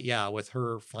fight, with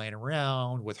her flying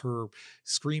around, with her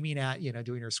screaming at,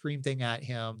 doing her scream thing at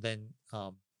him, then,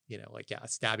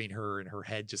 stabbing her and her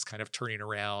head just kind of turning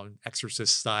around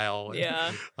Exorcist style.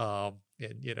 And,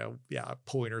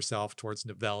 pulling herself towards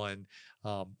Nivellen.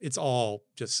 It's all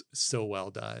just so well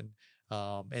done.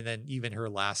 And then even her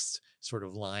last sort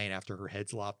of line after her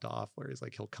head's lopped off, where he's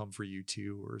like, he'll come for you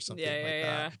too, or something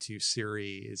that to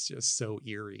Ciri is just so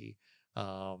eerie.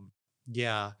 I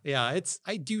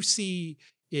do see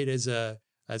it as a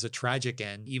tragic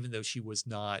end, even though she was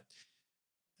not,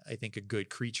 I think, a good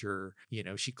creature.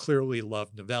 She clearly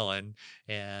loved Nivellen,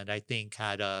 and I think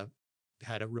had a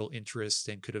real interest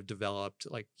and could have developed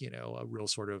like, a real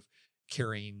sort of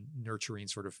caring, nurturing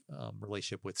sort of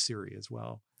relationship with Ciri as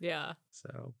well. Yeah.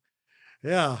 So,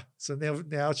 So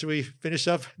now should we finish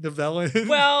up Nivellen?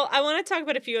 Well, I want to talk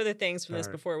about a few other things from this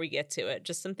before we get to it.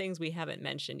 Just some things we haven't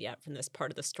mentioned yet from this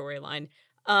part of the storyline.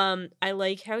 I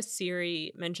like how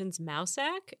Ciri mentions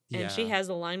Mousak, and she has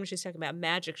a line when she's talking about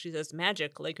magic. She says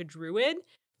magic like a druid.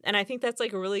 And I think that's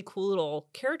like a really cool little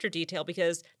character detail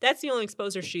because that's the only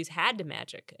exposure she's had to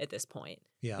magic at this point.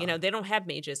 Yeah. They don't have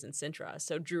mages in Sintra,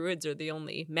 so druids are the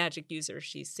only magic users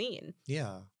she's seen.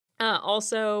 Yeah.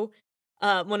 Also,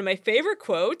 one of my favorite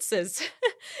quotes is,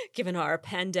 given our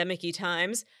pandemic-y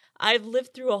times, I've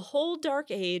lived through a whole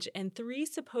dark age and 3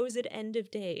 supposed end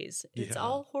of days. It's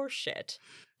all horseshit.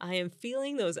 I am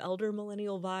feeling those elder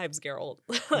millennial vibes, Geralt.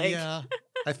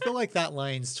 I feel like that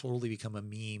line's totally become a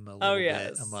meme a little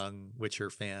bit among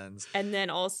Witcher fans. And then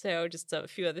also just a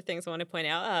few other things I want to point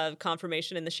out.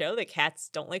 Confirmation in the show that cats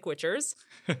don't like Witchers.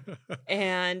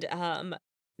 And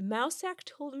Mousak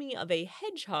told me of a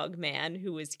hedgehog man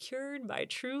who was cured by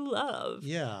true love.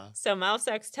 Yeah. So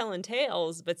Mousak's telling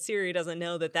tales, but Ciri doesn't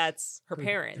know that that's her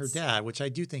parents. Her dad, which I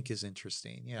do think is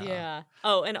interesting. Yeah. Yeah.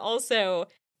 Oh, and also,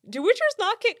 do Witchers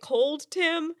not get cold,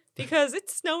 Tim? Because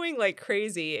it's snowing like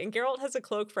crazy, and Geralt has a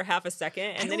cloak for half a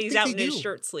second, and then he's out in his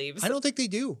shirt sleeves. I don't think they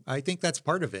do. I think that's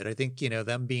part of it. I think,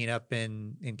 them being up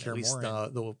in Kaer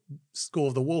Morhen, the school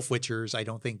of the Wolf Witchers, I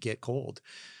don't think get cold.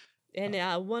 And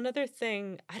one other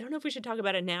thing, I don't know if we should talk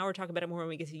about it now or talk about it more when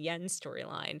we get to Yen's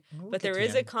storyline, but there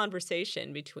is a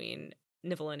conversation between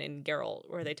Nivellen and Geralt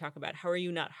where they talk about, how are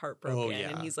you not heartbroken? Oh, yeah.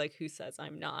 And he's like, who says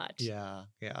I'm not? Yeah.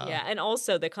 And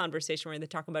also the conversation where they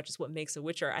talk about just what makes a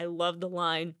Witcher. I love the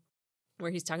line where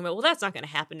he's talking about, well, that's not going to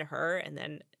happen to her. And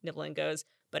then Nivellen goes,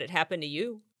 but it happened to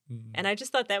you. Mm-hmm. And I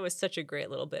just thought that was such a great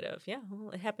little bit of,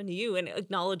 well, it happened to you. And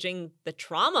acknowledging the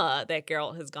trauma that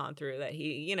Geralt has gone through that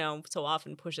he, so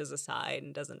often pushes aside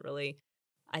and doesn't really,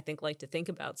 I think, like to think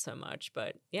about so much.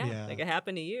 But like it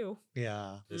happened to you.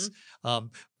 Yeah. Mm-hmm.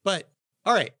 But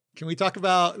all right. Can we talk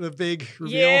about the big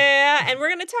reveal? Yeah, and we're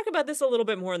going to talk about this a little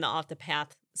bit more in the off the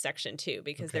path section too,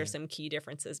 because there's some key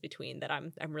differences between that.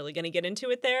 I'm really going to get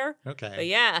into it there.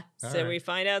 Okay. But so we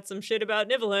find out some shit about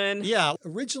Nivellen. Yeah.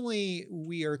 Originally,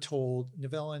 we are told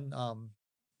Nivellen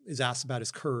is asked about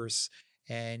his curse,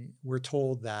 and we're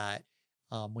told that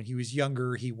when he was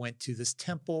younger, he went to this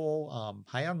temple,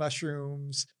 high on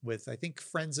mushrooms with, I think,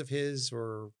 friends of his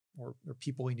or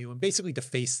people he knew, and basically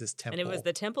defaced this temple. And it was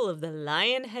the temple of the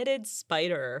lion-headed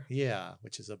spider. Yeah,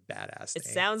 which is a badass It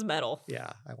name. sounds metal.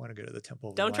 Yeah, I want to go to the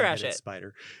temple of Don't the trash lion-headed it.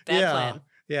 spider. Bad plan.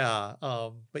 Yeah.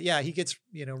 But yeah, he gets,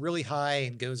 really high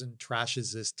and goes and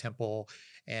trashes this temple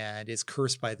and is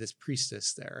cursed by this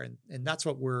priestess there. And that's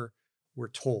what we're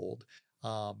told.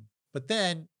 But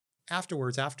then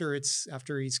afterwards, after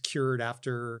he's cured,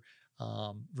 after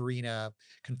Vereena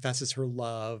confesses her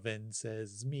love and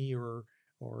says me or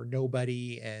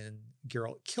nobody, and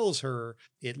Geralt kills her,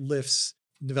 it lifts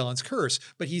Nivellen's curse,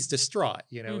 but he's distraught.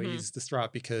 He's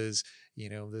distraught because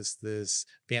this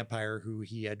vampire who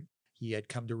he had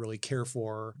come to really care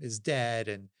for is dead,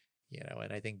 and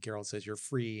and I think Geralt says you're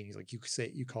free, and he's like,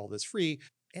 you call this free.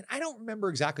 And I don't remember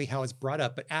exactly how it's brought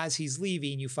up, but as he's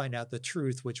leaving, you find out the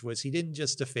truth, which was he didn't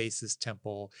just deface this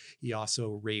temple, he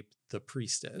also raped the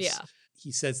priestess. Yeah.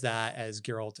 He says that as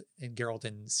Geralt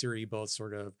and Ciri both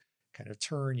sort of kind of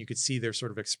turn. You could see their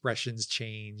sort of expressions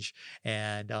change,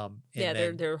 and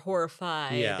then, they're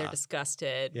horrified, yeah, they're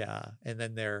disgusted. Yeah, and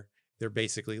then they're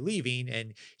basically leaving,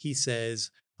 and he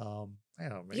says, I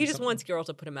don't know. He just wants Geralt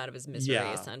to put him out of his misery,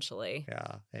 essentially.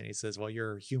 Yeah, and he says, "Well,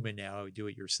 you're human now. Do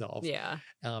it yourself." Yeah.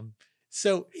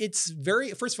 So it's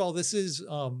very. First of all, this is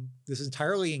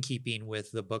entirely in keeping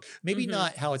with the book. Maybe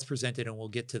not how it's presented, and we'll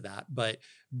get to that. But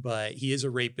he is a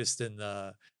rapist in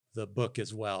the book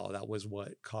as well. That was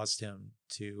what caused him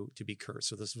to be cursed.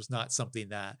 So this was not something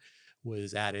that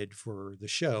was added for the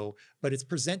show, but it's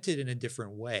presented in a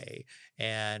different way,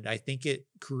 and I think it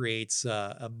creates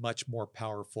a much more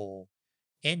powerful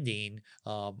ending,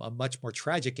 a much more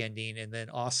tragic ending, and then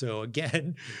also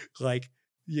again, like,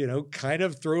 kind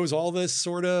of throws all this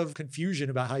sort of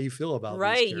confusion about how you feel about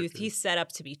these characters. He's set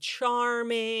up to be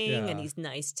charming, and he's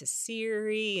nice to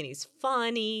Ciri, and he's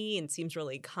funny and seems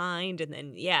really kind, and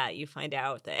then you find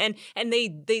out that and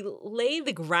they lay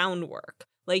the groundwork.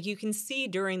 Like, you can see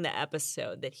during the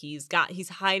episode that he's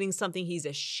hiding something, he's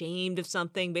ashamed of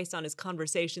something based on his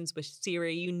conversations with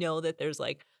Ciri. That there's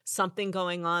like something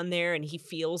going on there, and he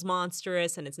feels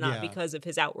monstrous, and it's not because of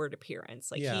his outward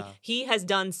appearance. Like, he has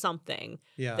done something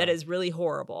that is really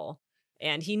horrible,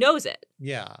 and he knows it.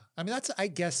 Yeah. I mean, that's, I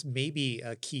guess, maybe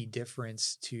a key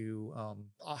difference to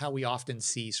how we often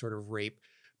see sort of rape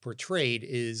portrayed,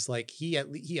 is like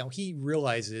he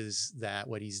realizes that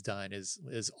what he's done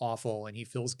is awful, and he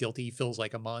feels guilty. He feels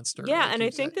like a monster. Yeah, and I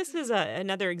think this is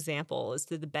another example as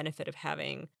to the benefit of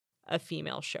having a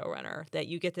female showrunner, that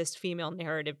you get this female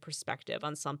narrative perspective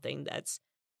on something that's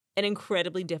an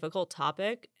incredibly difficult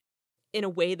topic in a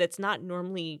way that's not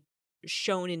normally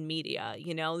shown in media.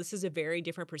 This is a very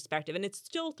different perspective, and it's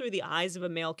still through the eyes of a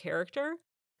male character,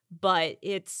 but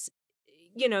it's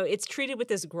treated with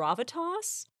this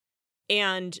gravitas,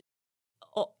 and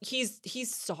he's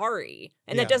sorry,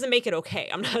 and that doesn't make it okay.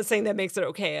 I'm not saying that makes it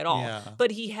okay at all,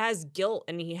 but he has guilt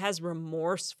and he has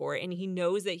remorse for it, and he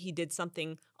knows that he did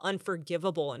something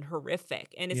unforgivable and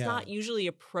horrific, and it's not usually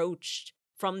approached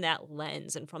from that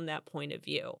lens and from that point of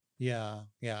view. Yeah.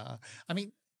 I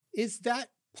mean, is that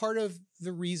part of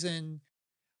the reason?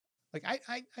 Like,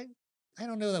 I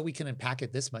don't know that we can unpack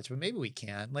it this much, but maybe we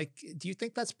can. Like, do you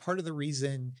think that's part of the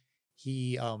reason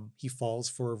he falls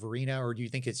for Vereena, or do you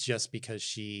think it's just because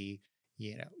she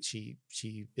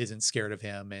isn't scared of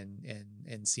him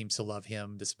and seems to love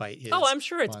him despite his? Oh, I'm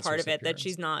sure it's part of it that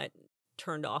she's not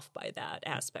turned off by that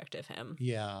aspect of him.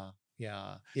 Yeah.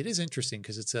 It is interesting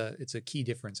because it's a key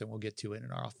difference, and we'll get to it in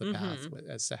our Off the Path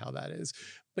as to how that is.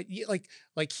 But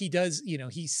like he does,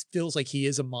 he feels like he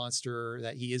is a monster,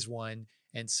 that he is one.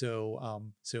 And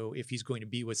so if he's going to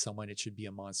be with someone, it should be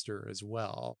a monster as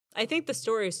well. I think the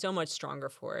story is so much stronger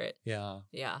for it. Yeah.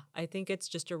 I think it's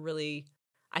just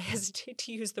I hesitate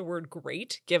to use the word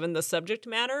great given the subject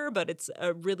matter, but it's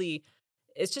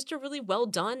just a really well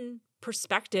done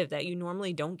perspective that you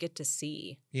normally don't get to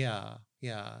see. Yeah.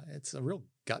 It's a real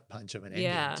gut punch of an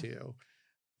ending too.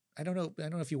 I don't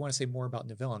know if you want to say more about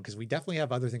Nivellen, because we definitely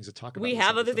have other things to talk about. We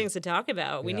have other things to talk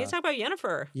about. We need to talk about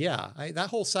Yennefer. Yeah, that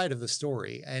whole side of the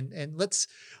story. And let's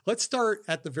start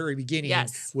at the very beginning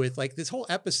with, like, this whole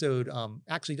episode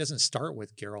actually doesn't start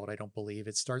with Geralt, I don't believe.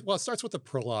 It starts with a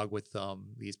prologue with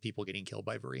these people getting killed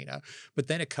by Vereena. But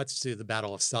then it cuts to the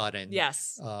Battle of Sodden.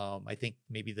 Yes. I think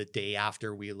maybe the day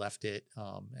after we left it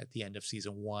at the end of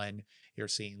season 1, you're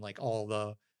seeing like all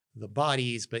the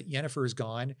bodies, but Yennefer is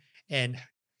gone. And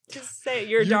Tissaia,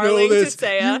 your darling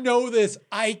Tissaia. You know this.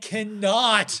 I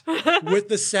cannot with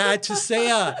the sad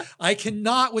Tissaia. I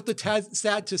cannot with the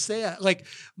sad Tissaia. Like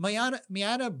Mayana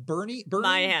Burning.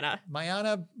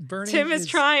 Mayana Burning. Tim is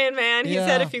trying, man. He's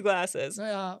had a few glasses.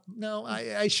 Yeah, no,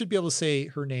 I should be able to say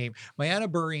her name. Mayana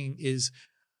Burning is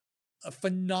a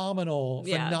phenomenal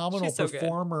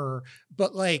performer.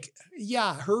 But like,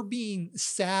 yeah, her being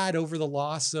sad over the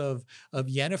loss of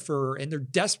Yennefer and their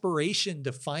desperation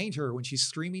to find her when she's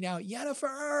screaming out,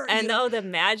 Yennefer! And the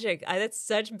magic. That's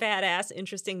such badass,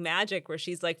 interesting magic where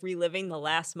she's like reliving the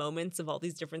last moments of all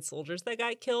these different soldiers that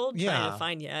got killed, trying to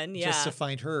find Yen. Yeah. Just to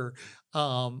find her.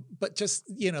 But just,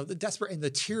 the desperate and the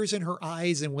tears in her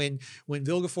eyes. And when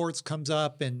Vilgefortz comes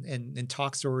up and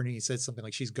talks to her and he says something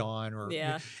like she's gone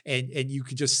and you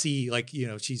could just see like,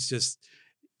 she's just,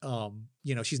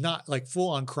 she's not like full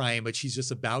on crying, but she's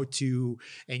just about to,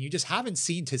 and you just haven't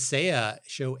seen Tissaia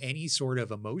show any sort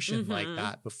of emotion like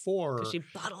that before. She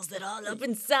bottles it all up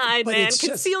inside, man.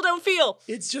 Conceal, don't feel.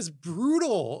 It's just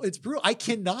brutal. It's brutal. I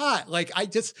cannot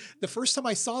the first time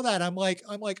I saw that, I'm like,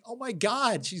 oh my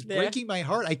God, she's breaking my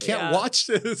heart. I can't watch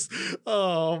this.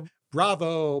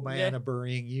 Bravo, Mayana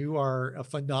Burning. You are a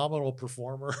phenomenal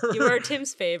performer. You are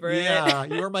Tim's favorite. Yeah,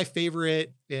 you are my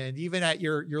favorite. And even at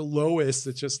your lowest,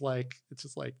 it's just like,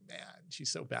 man,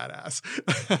 she's so badass.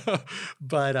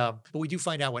 But we do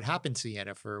find out what happened to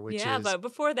Yennefer, which is... but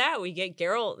before that, we get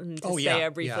Geralt and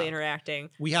Tissaia briefly interacting.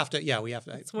 We have to.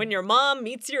 It's when your mom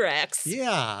meets your ex.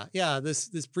 Yeah.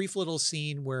 This brief little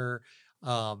scene where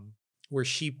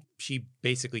she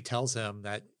basically tells him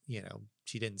that,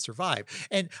 she didn't survive.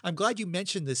 And I'm glad you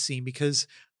mentioned this scene because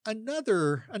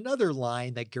another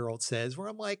line that Geralt says where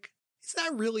I'm like, is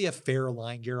that really a fair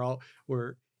line, Geralt?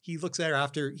 Where he looks at her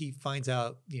after he finds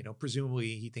out,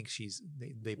 presumably he thinks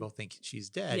they both think she's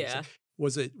dead. Yeah. Like,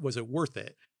 was it worth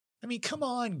it? I mean, come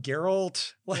on,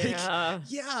 Geralt.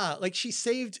 Like she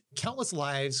saved countless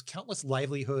lives, countless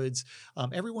livelihoods,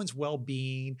 everyone's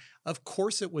well-being. Of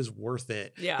course it was worth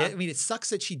it. Yeah. I mean, it sucks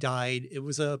that she died. It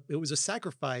was a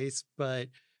sacrifice, but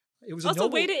it was also a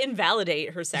way to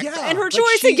invalidate her sacrifice and her like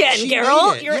choice again,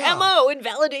 Geralt. Your yeah. MO,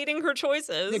 invalidating her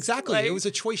choices. Exactly. It was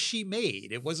a choice she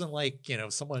made. It wasn't like,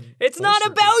 someone. It's not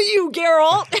about you,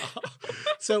 Geralt.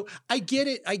 So I get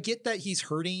it. I get that he's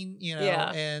hurting,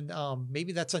 and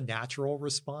maybe that's a natural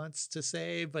response to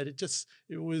say, but it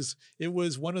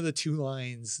was one of the two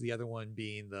lines, the other one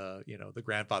being the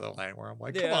grandfather line where I'm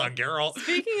like, come on, Geralt.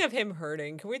 Speaking of him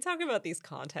hurting, can we talk about these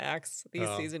contacts, these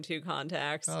season 2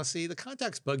 contacts? Oh, see, the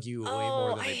contacts bug you way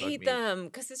more than they bug me. I hate them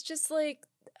because it's just like,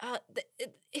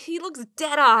 he looks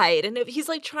dead-eyed and he's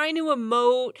like trying to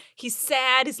emote. He's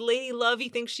sad. His lady love, he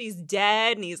thinks she's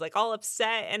dead and he's like all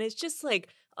upset. And it's just like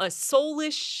a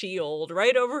soulless shield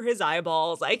right over his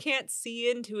eyeballs. I can't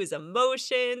see into his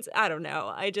emotions. I don't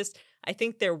know. I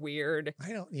think they're weird.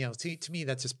 I don't, to me,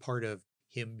 that's just part of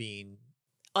him being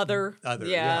other.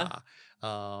 Yeah.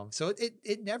 So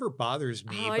it never bothers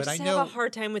me, but I know have a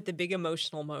hard time with the big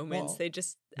emotional moments. They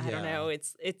just, I don't know.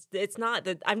 It's not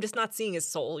that I'm just not seeing his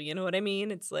soul. You know what I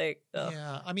mean? It's like, ugh.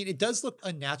 Yeah. I mean, it does look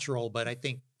unnatural, but I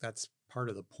think that's part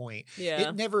of the point. Yeah.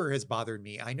 It never has bothered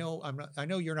me. I know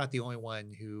you're not the only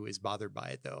one who is bothered by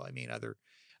it though. I mean,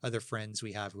 other friends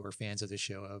we have who are fans of the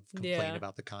show have complained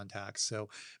about the contacts. So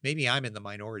maybe I'm in the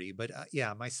minority, but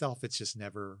myself, it's just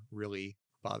never really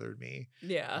bothered me.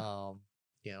 Yeah.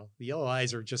 The yellow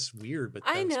eyes are just weird, but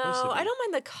I know. I don't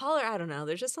mind the color. I don't know.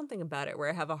 There's just something about it where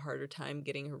I have a harder time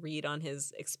getting a read on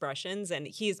his expressions, and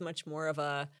he's much more of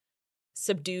a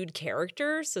subdued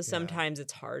character. So sometimes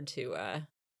it's hard to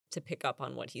pick up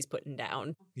on what he's putting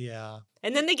down. Yeah.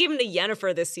 And then they give him to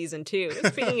Yennefer this season too.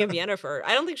 Speaking of Yennefer,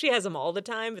 I don't think she has him all the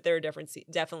time, but there are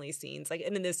definitely scenes like,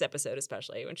 and in this episode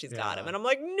especially when she's got him, and I'm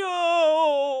like,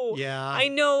 no. Yeah. I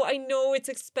know it's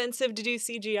expensive to do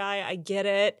CGI. I get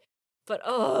it. But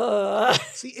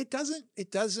see, it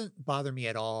doesn't bother me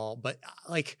at all. But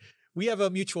like, we have a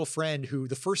mutual friend who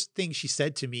the first thing she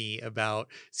said to me about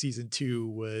season 2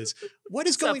 was, "What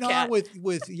is going on with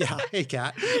hey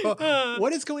Kat,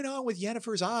 what is going on with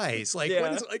Yennefer's eyes? Like,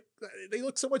 what is they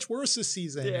look so much worse this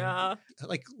season." Yeah,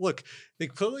 like, look, they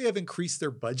clearly have increased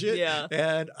their budget. Yeah,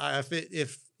 and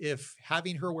if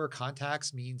having her wear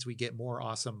contacts means we get more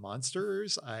awesome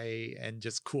monsters, and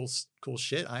just cool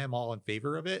shit, I am all in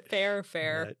favor of it. Fair.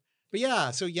 But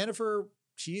yeah, so Yennefer,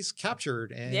 she's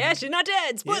captured, and she's not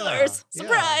dead. Spoilers.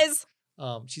 Surprise.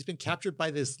 she's been captured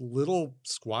by this little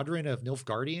squadron of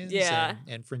Nilfgaardians Yeah.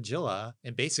 and Fringilla,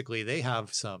 and basically they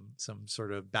have some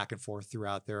sort of back and forth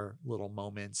throughout their little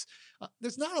moments.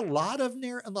 There's not a lot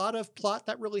of plot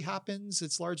that really happens.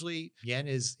 It's largely Yen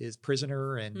is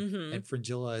prisoner, and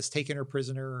Fringilla has taken her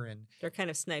prisoner, and they're kind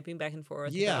of sniping back and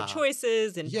forth Yeah. about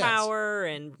choices and Yes. power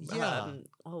and Yeah.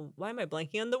 why am I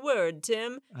blanking on the word,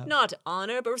 Tim? Not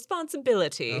honor, but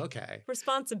responsibility. Okay.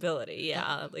 Responsibility,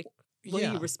 yeah. Like, what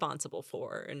are you responsible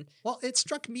for? And well, it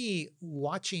struck me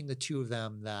watching the two of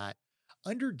them that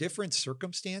under different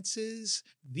circumstances,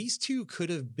 these two could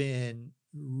have been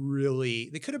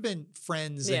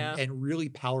friends Yeah. and really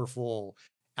powerful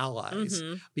allies,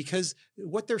 because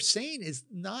what they're saying is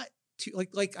not too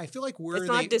like I feel like it's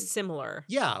not dissimilar.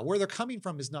 Yeah, where they're coming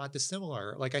from is not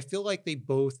dissimilar. Like I feel like they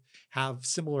both have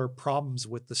similar problems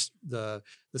with the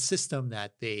system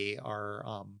that they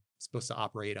are supposed to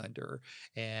operate under,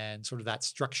 and sort of that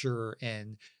structure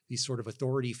and these sort of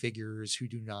authority figures who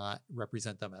do not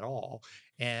represent them at all.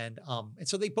 And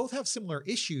so they both have similar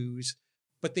issues,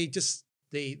 but they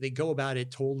go about it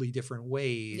totally different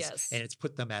ways. Yes. And it's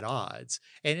put them at odds.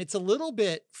 And it's a little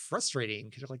bit frustrating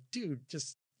because you're like, dude,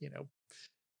 just,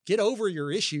 get over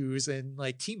your issues and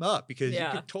like team up, because you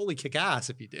could totally kick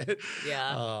ass if you did.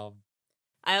 Yeah.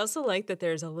 I also like that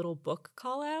there's a little book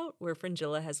call out where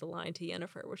Fringilla has a line to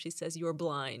Yennefer where she says, "You're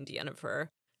blind, Yennefer,"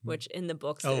 which in the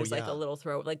books there's like a little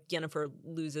throw, like Yennefer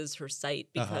loses her sight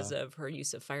because of her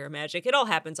use of fire magic. It all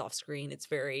happens off screen. It's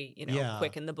very,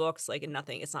 quick in the books, like in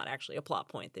nothing. It's not actually a plot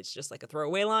point. It's just like a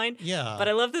throwaway line. Yeah. But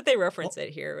I love that they reference it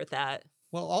here with that.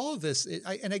 Well, all of this,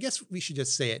 and I guess we should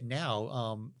just say it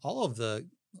now. All of the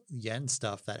Yen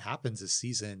stuff that happens this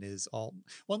season is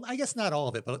I guess not all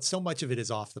of it, but so much of it is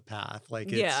off the path.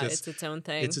 Like it's its own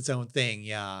thing. It's its own thing.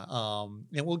 Yeah.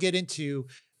 And we'll get into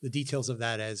the details of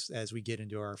that as we get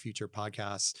into our future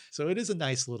podcasts. So it is a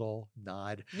nice little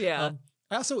nod. Yeah.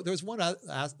 There's one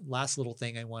last little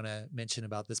thing I want to mention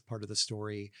about this part of the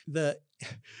story. The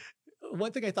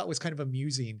one thing I thought was kind of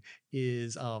amusing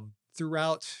is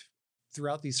throughout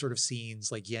these sort of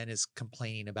scenes, like Yen is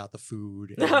complaining about the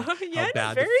food. Yen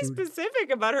is very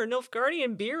specific about her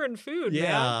Nilfgaardian beer and food.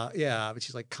 Yeah, man. Yeah. But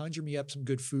she's like, conjure me up some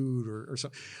good food or so,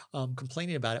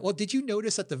 complaining about it. Well, did you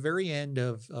notice at the very end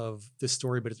of this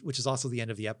story, which is also the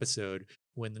end of the episode,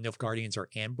 when the Nilfgaardians are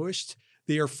ambushed,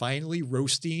 they are finally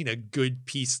roasting a good looking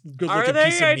piece of meat.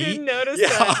 I didn't notice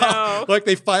that. No. Like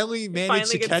they finally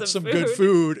managed to catch some good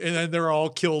food, and then they're all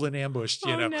killed and ambushed.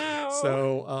 No.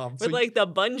 So with like the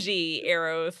bungee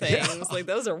arrow things, like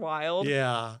those are wild.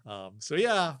 Yeah.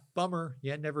 Bummer.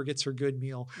 Yen never gets her good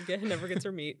meal. Never gets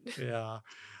her meat. Yeah.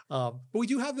 But we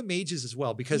do have the mages as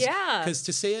well, because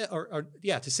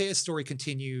Tissaia's story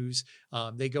continues.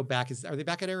 They go back. Are they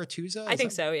back at Aretusa? I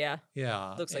think so. Yeah.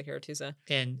 Yeah. Looks like Aretusa.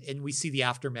 And we see the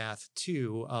aftermath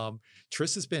too.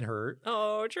 Triss has been hurt.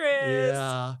 Oh, Triss.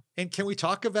 Yeah. And can we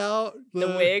talk about the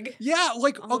wig? Yeah.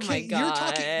 Like, okay,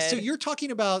 you're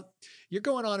talking about. You're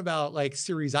going on about like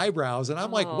Ciri's eyebrows, and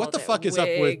I'm like, what the fuck is up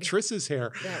with Triss's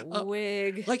hair? That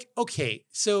wig. Like, okay,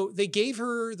 so they gave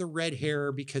her the red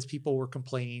hair because people were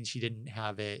complaining she didn't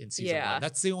have it in season 1.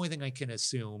 That's the only thing I can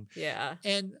assume. Yeah.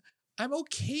 And I'm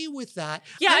okay with that.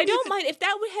 Yeah, I don't mind. If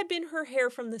that would have been her hair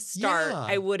from the start,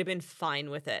 I would have been fine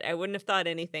with it. I wouldn't have thought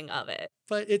anything of it.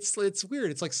 But it's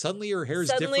weird. It's like suddenly her hair's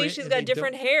different. Suddenly she's got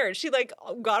different hair. She like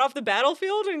got off the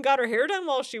battlefield and got her hair done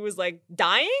while she was like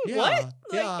dying? Yeah, what?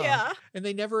 Yeah. And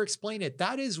they never explain it.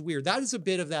 That is weird. That is a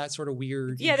bit of that sort of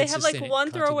weird. Yeah, they have like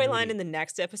one throwaway line in the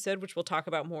next episode, which we'll talk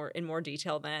about in more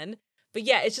detail then. But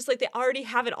yeah, it's just like they already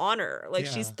have it on her. Like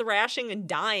she's thrashing and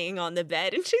dying on the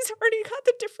bed, and she's already got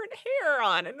the different hair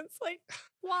on. And it's like,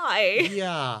 why?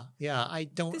 Yeah. I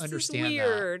don't understand is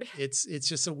weird. That. It's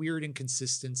just a weird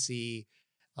inconsistency.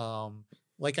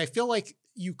 Like I feel like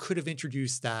you could have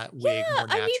introduced that wig more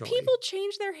naturally. I mean, people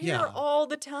change their hair all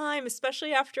the time,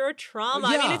 especially after a trauma.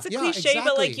 I mean, it's a cliche, exactly.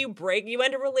 but like you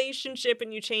end a relationship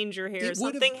and you change your hair.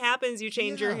 Something happens, you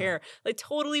change your hair. Like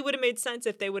totally would have made sense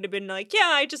if they would have been like,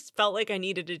 I just felt like I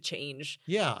needed to change.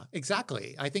 Yeah,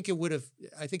 exactly. I think it would have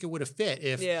fit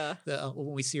if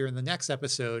when we see her in the next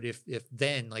episode, if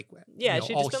then like she'd just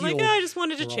been like, I just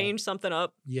wanted to change something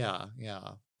up. Yeah.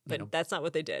 But that's not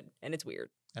what they did, and it's weird.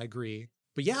 I agree.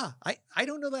 But yeah, I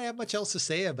don't know that I have much else to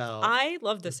say about. I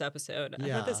love this episode. I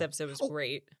thought this episode was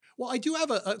great. Well, I do have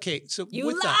so you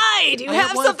with lied. That, you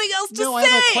have something else to say. No, I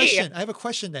have a question. I have a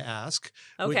question to ask,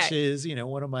 which Okay. is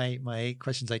one of my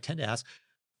questions I tend to ask.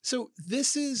 So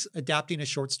this is adapting a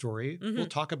short story. Mhm. We'll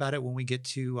talk about it when we get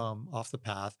to Off the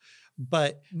Path.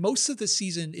 But most of the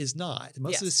season is not.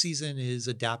 Most of the season is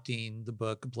adapting the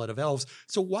book Blood of Elves.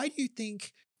 So why do you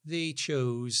think they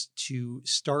chose to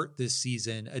start this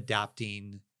season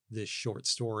adapting this short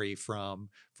story from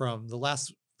the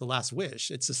last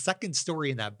wish. It's the second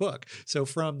story in that book. So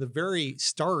from the very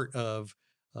start of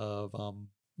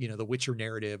the Witcher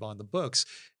narrative on the books,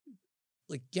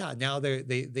 like, yeah, now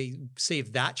they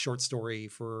save that short story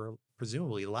for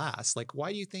presumably last. Like,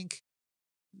 why do you think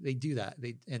they do that?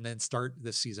 And then start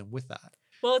this season with that.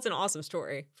 Well, it's an awesome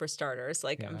story for starters.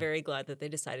 Like, Yeah. I'm very glad that they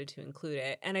decided to include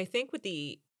it. And I think with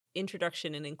the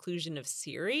introduction and inclusion of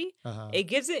Ciri, it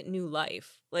gives it new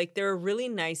life. Like, there are really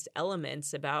nice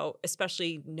elements about,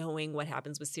 especially knowing what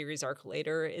happens with Ciri's arc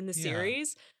later in the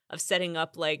series, of setting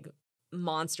up like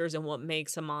monsters and what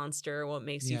makes a monster, what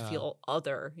makes you feel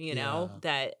other,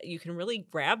 that you can really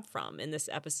grab from in this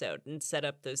episode and set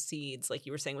up those seeds. Like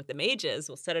you were saying with the mages,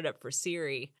 we'll set it up for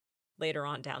Ciri later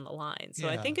on down the line. So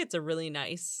I think it's a really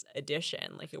nice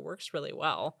addition. Like, it works really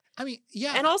well. I mean,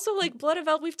 yeah. And also, like, Blood of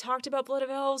Elves, we've talked about Blood of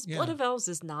Elves. Blood of Elves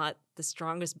is not the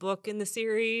strongest book in the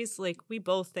series. Like, we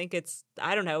both think it's,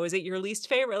 I don't know, is it your least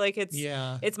favorite? Like,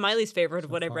 it's my least favorite of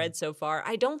what I've read so far.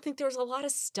 I don't think there's a lot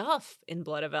of stuff in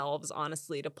Blood of Elves,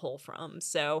 honestly, to pull from.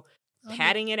 So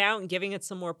padding it out and giving it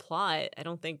some more plot, I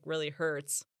don't think really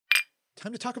hurts.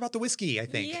 Time to talk about the whiskey, I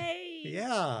think. Yay!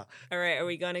 Yeah. All right, are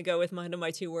we going to go with my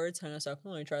 2 words? Hang on a second.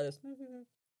 Let me try this.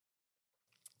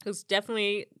 It's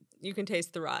definitely, you can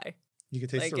taste the rye. You can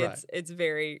taste the rye. It's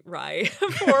very rye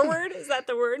forward. Is that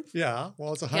the word? Yeah.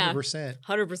 Well, it's 100%.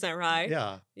 100% rye.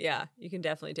 Yeah. Yeah, you can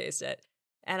definitely taste it.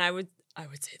 And I would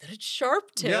say that it's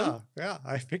sharp, Tim. Yeah.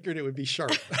 I figured it would be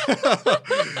sharp.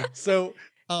 So,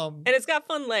 and it's got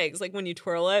fun legs. Like, when you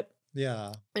twirl it.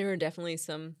 Yeah. There are definitely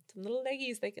some little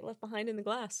leggies that get left behind in the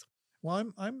glass.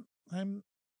 Well, I'm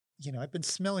I've been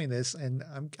smelling this, and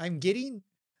I'm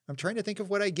trying to think of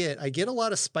what I get. I get a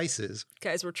lot of spices.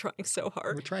 Guys, we're trying so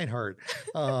hard. We're trying hard.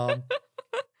 And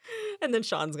then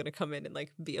Sean's going to come in and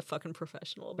like be a fucking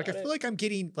professional about I feel like I'm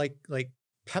getting like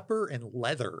pepper and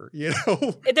leather,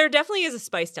 There definitely is a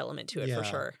spiced element to it for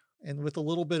sure. And with a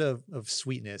little bit of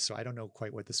sweetness. So I don't know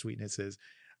quite what the sweetness is.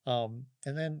 And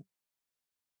then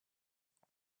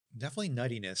definitely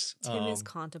nuttiness. Tim is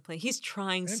contemplating. He's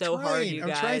trying so hard, you guys.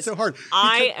 I'm trying so hard.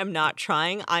 I am not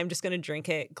trying. I'm just going to drink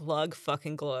it. Glug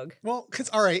fucking glug. Well,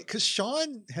 because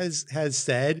Sean has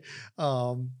said,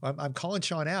 I'm calling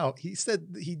Sean out. He said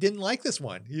he didn't like this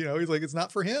one. He's like, it's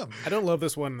not for him. I don't love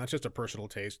this one. That's just a personal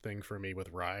taste thing for me with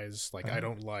ryes. Like, I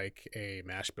don't like a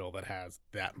mash bill that has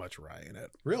that much rye in it.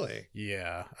 Really?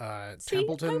 Yeah. See,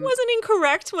 Templeton. I wasn't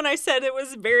incorrect when I said it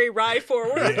was very rye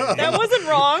forward. That wasn't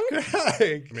wrong.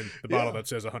 I mean, the bottle that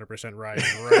says 100% rye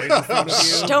is right in front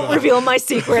of you. Don't reveal my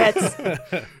secrets.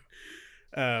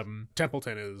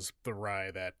 Templeton is the rye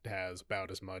that has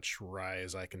about as much rye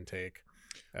as I can take.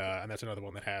 And that's another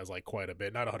one that has like quite a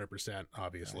bit, not 100%,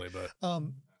 obviously, but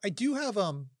I do have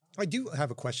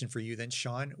a question for you then,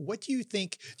 Sean. What do you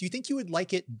think? Do you think you would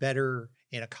like it better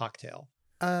in a cocktail?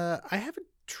 I haven't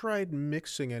tried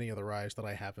mixing any of the ryes that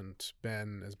I haven't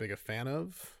been as big a fan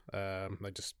of. I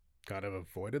just kind of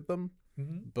avoided them.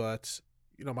 Mm-hmm. But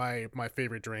my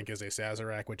favorite drink is a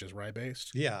Sazerac, which is rye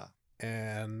based. Yeah,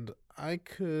 and I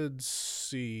could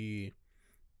see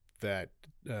that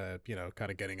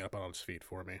kind of getting up on its feet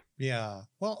for me. Yeah.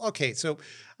 Well, okay. So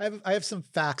I have some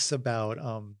facts about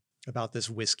this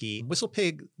whiskey.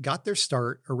 WhistlePig got their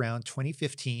start around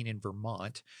 2015 in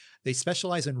Vermont. They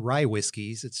specialize in rye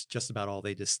whiskeys. It's just about all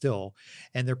they distill.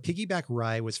 And their PiggyBack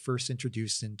Rye was first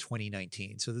introduced in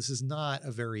 2019. So this is not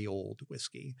a very old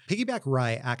whiskey. PiggyBack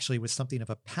Rye actually was something of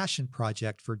a passion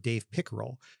project for Dave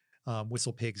Pickerel,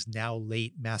 WhistlePig's now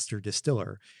late master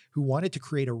distiller, who wanted to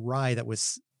create a rye that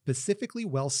was specifically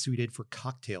well suited for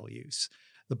cocktail use.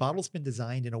 The bottle's been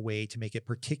designed in a way to make it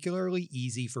particularly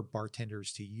easy for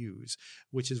bartenders to use,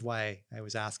 which is why I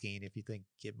was asking if you think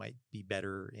it might be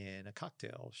better in a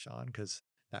cocktail, Sean, because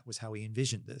that was how he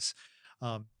envisioned this.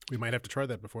 We might have to try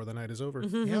that before the night is over.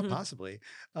 Yeah, possibly.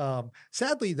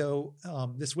 Sadly, though,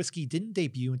 this whiskey didn't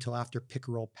debut until after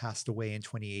Pickerel passed away in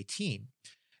 2018.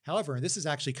 However, and this is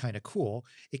actually kind of cool,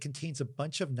 it contains a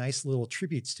bunch of nice little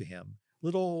tributes to him,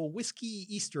 little whiskey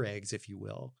Easter eggs, if you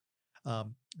will.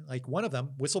 Like one of them,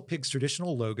 WhistlePig's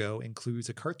traditional logo includes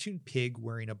a cartoon pig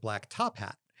wearing a black top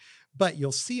hat. But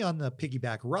you'll see on the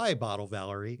PiggyBack Rye bottle,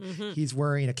 Valerie, he's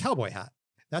wearing a cowboy hat.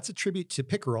 That's a tribute to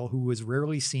Pickerel, who was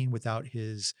rarely seen without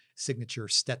his signature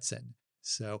Stetson.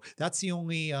 So that's the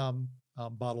only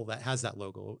bottle that has that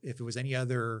logo. If it was any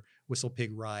other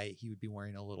WhistlePig Rye, he would be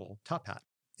wearing a little top hat.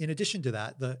 In addition to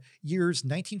that, the years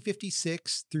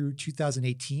 1956 through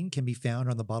 2018 can be found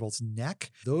on the bottle's neck.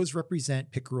 Those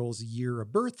represent Pickerel's year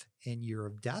of birth and year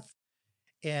of death.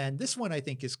 And this one I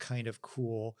think is kind of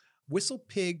cool.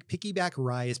 WhistlePig PiggyBack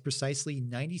Rye is precisely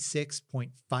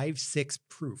 96.56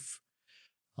 proof.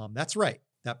 That's right.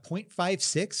 That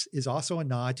 0.56 is also a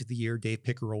nod to the year Dave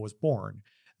Pickerel was born,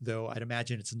 though I'd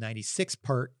imagine it's a 96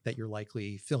 part that you're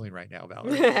likely filling right now,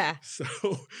 Valerie. So,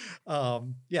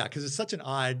 yeah, because it's such an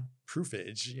odd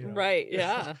proofage. You know? Right,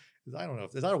 yeah. I don't know.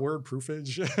 Is that a word,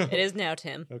 proofage? It is now,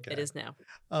 Tim. Okay. It is now.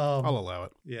 I'll allow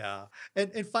it. Yeah.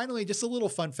 And finally, just a little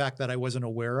fun fact that I wasn't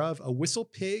aware of. A whistle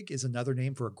pig is another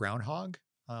name for a groundhog.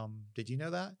 Did you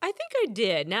know that? I think I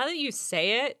did. Now that you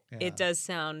say it, Yeah. it does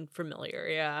sound familiar.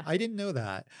 Yeah. I didn't know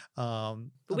that. But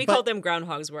we called them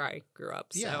groundhogs where I grew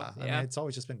up. So, yeah. I mean, it's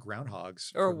always just been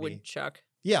groundhogs. Or for me. woodchuck.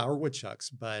 Yeah, or woodchucks.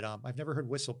 But I've never heard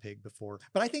whistle pig before.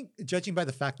 But I think judging by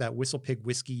the fact that whistle pig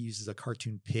whiskey uses a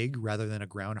cartoon pig rather than a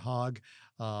groundhog,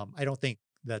 I don't think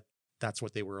that that's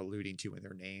what they were alluding to in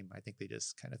their name. I think they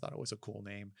just kind of thought it was a cool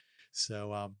name.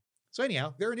 So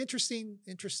anyhow, they're an interesting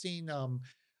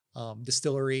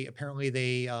distillery. Apparently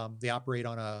they operate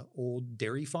on a old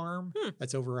dairy farm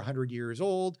that's over 100 years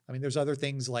old. I mean, there's other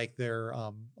things like their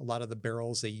a lot of the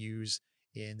barrels they use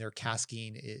in their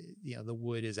casking, the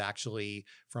wood is actually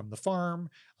from the farm.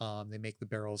 They make the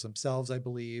barrels themselves, I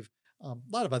believe. A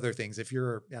lot of other things. If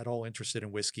you're at all interested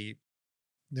in whiskey,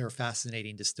 they're a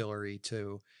fascinating distillery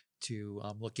to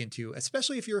look into,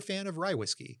 especially if you're a fan of rye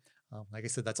whiskey. Like I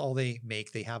said, that's all they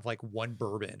make. They have like one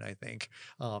bourbon, I think,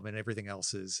 and everything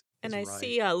else is And I rye.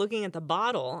 see, looking at the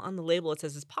bottle on the label, it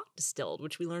says it's pot distilled,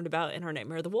 which we learned about in our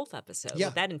Nightmare of the Wolf episode. Yeah.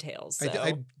 What that entails. So.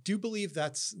 I do believe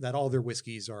that all their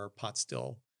whiskeys are pot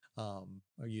still, or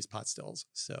use pot stills.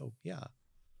 So yeah.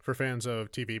 For fans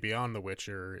of TV beyond The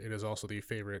Witcher, it is also the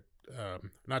favorite,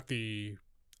 not the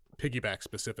piggyback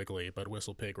specifically, but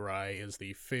WhistlePig Rye is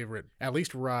the favorite, at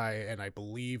least rye, and I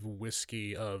believe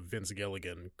whiskey of Vince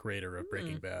Gilligan, creator of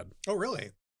Breaking Bad. Oh, really?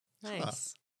 Nice. Huh.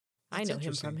 I know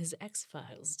him from his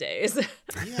X-Files days.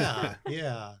 Yeah.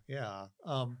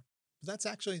 That's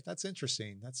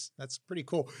interesting. That's pretty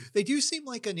cool. They do seem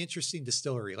like an interesting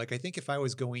distillery. Like I think if I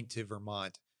was going to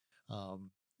Vermont,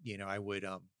 I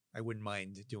wouldn't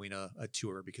mind doing a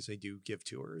tour because they do give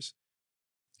tours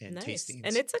and tastings.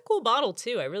 And it's a cool bottle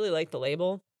too. I really like the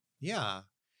label. Yeah.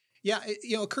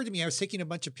 It occurred to me, I was taking a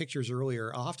bunch of pictures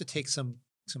earlier. I'll have to take some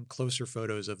closer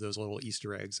photos of those little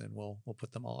Easter eggs and we'll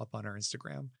put them all up on our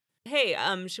Instagram. Hey,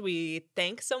 should we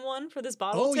thank someone for this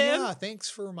bottle, Tim? Yeah,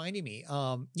 thanks for reminding me.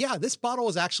 This bottle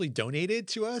is actually donated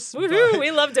to us. Woohoo,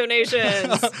 we love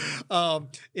donations.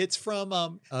 It's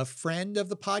from a friend of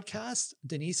the podcast,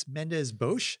 Denise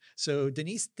Mendez-Bosch. So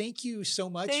Denise, thank you so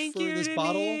much for this Denise.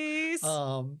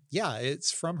 bottle.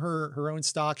 It's from her own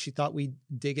stock. She thought we'd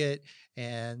dig it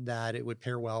and that it would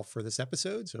pair well for this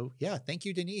episode. So yeah, thank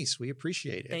you, Denise. We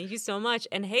appreciate it. Thank you so much.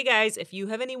 And hey guys, if you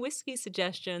have any whiskey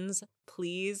suggestions,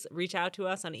 please reach out to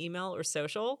us on email or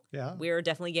social. Yeah. We're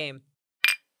definitely game.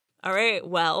 All right.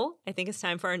 Well, I think it's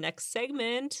time for our next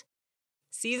segment.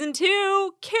 Season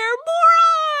 2, Care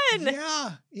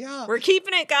Moron. Yeah. We're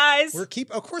keeping it, guys.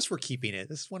 Of course we're keeping it.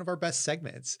 This is one of our best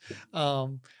segments.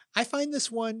 I find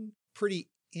this one pretty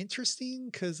interesting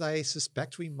because I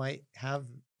suspect we might have.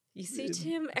 You see,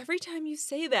 Tim, every time you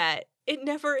say that, it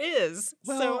never is.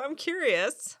 Well, so I'm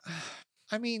curious.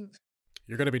 I mean,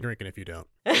 you're going to be drinking if you don't.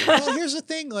 Well, here's the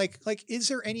thing. Like, is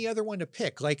there any other one to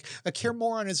pick? Like, a care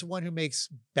moron is one who makes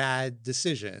bad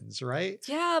decisions, right?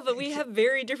 Yeah, but we have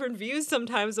very different views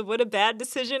sometimes of what a bad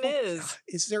decision is.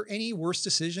 Is there any worse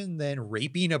decision than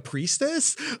raping a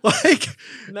priestess?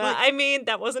 I mean,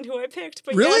 that wasn't who I picked.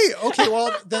 But really? Yes. Okay.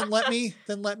 Well, then let me.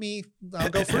 I'll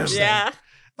go first. Yeah. Then.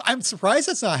 I'm surprised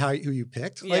that's not who you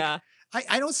picked. Yeah.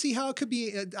 I don't see how it could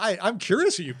be. I'm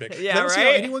curious who you picked. Yeah, I don't see how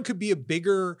right? anyone could be a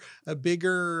bigger,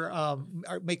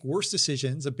 make worse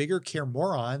decisions, a bigger care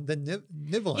moron than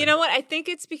Nivelin. You know what? I think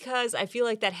it's because I feel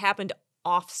like that happened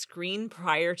off screen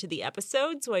prior to the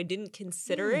episode, so I didn't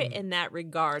consider it in that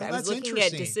regard. Well, I was looking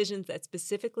at decisions that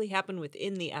specifically happened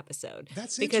within the episode.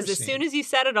 That's because interesting. as soon as you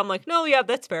said it, I'm like, no, yeah,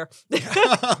 that's fair.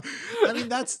 I mean,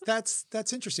 that's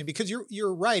interesting because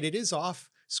you're right. It is off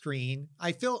screen.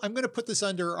 I feel I'm going to put this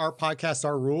under our podcast,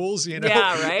 our rules, Yeah,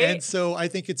 right. And so I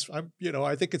think it's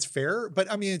fair.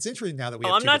 But I mean, it's interesting now that we.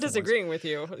 I'm not disagreeing with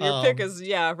you. Your pick is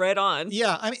right on.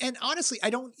 Yeah, I mean, and honestly,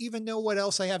 I don't even know what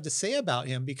else I have to say about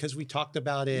him because we talked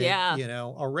about it,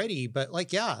 already. But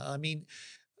I mean,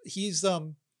 he's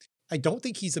I don't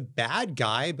think he's a bad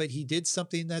guy, but he did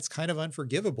something that's kind of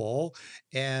unforgivable.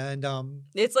 And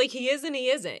it's like he is and he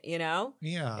isn't,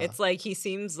 Yeah. It's like he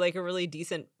seems like a really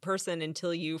decent person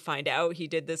until you find out he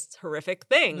did this horrific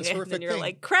thing. And then you're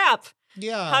like, crap.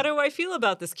 Yeah. How do I feel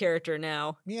about this character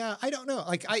now? Yeah, I don't know.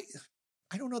 Like I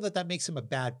don't know that makes him a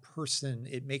bad person.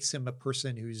 It makes him a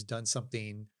person who's done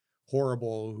something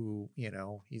horrible, who,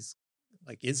 he's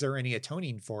like, is there any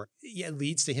atoning for it? Yeah, it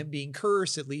leads to him being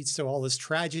cursed. It leads to all this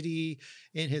tragedy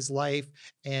in his life.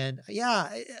 And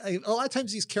yeah, a lot of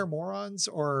times these care morons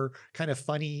are kind of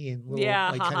funny and little,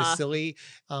 Yeah, like kind of haha. silly.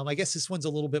 I guess this one's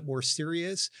a little bit more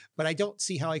serious, but I don't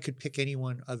see how I could pick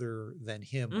anyone other than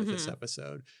him with this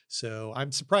episode. So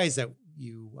I'm surprised that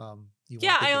you Yeah, weren't I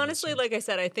picking this honestly, one. like I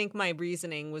said, I think my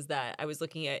reasoning was that I was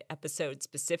looking at episode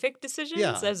specific decisions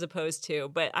Yeah. as opposed to,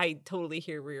 but I totally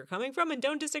hear where you're coming from and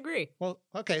don't disagree. Well,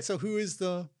 okay. So who is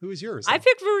yours? I then?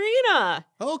 picked Vereena.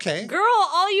 Okay. Girl,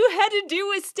 all you had to do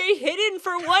was stay hidden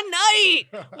for one night.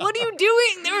 What are you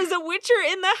doing? There was a Witcher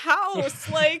in the house.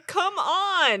 Like, come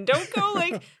on. Don't go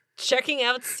like checking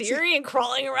out Siri and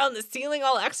crawling around the ceiling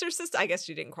all exorcist. I guess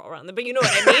she didn't crawl around them, but you know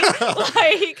what I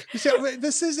mean? Like, So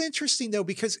this is interesting though,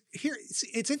 because here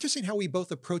it's interesting how we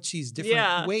both approach these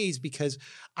different ways, because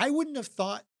I wouldn't have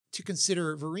thought to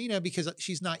consider Vereena because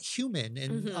she's not human.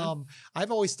 And I've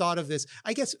always thought of this,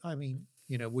 I guess, I mean,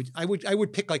 I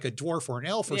would pick like a dwarf or an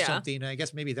elf or something. And I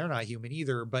guess maybe they're not human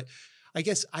either, but I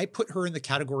guess I put her in the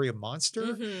category of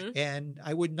monster, and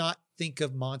I would not think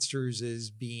of monsters as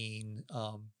being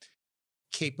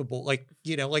capable, like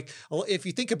if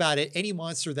you think about it, any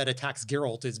monster that attacks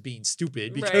Geralt is being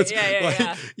stupid, because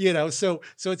so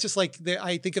it's just like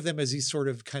I think of them as these sort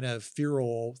of kind of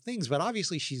feral things, but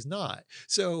obviously she's not.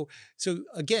 So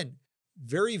again,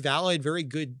 very valid, very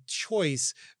good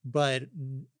choice, but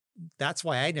that's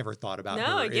why I never thought about her.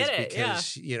 I get it.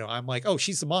 Because I'm like, oh,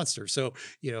 she's the monster. So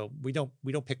we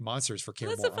don't pick monsters for care.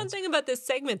 That's the fun thing about this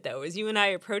segment, though, is you and I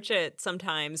approach it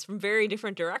sometimes from very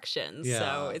different directions. Yeah.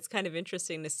 So it's kind of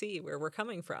interesting to see where we're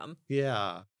coming from.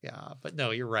 Yeah, but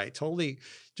no, you're right. Totally,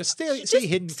 just stay hidden. Stay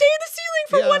in the ceiling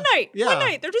for one night. Yeah. One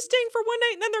night. They're just staying for one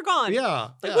night and then they're gone. Yeah.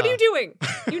 Like, what are you doing?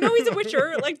 You know he's a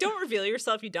Witcher. Like, don't reveal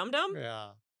yourself, you dum-dum. Yeah.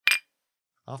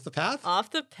 Off the path? Off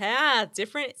the path.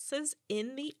 Differences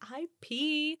in the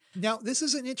IP. Now, this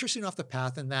is an interesting off the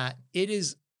path in that it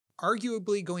is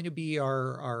arguably going to be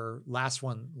our last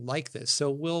one like this. So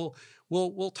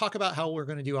we'll talk about how we're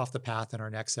going to do off the path in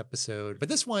our next episode. But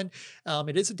this one,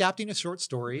 it is adapting a short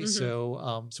story.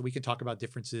 So we can talk about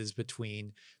differences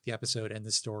between the episode and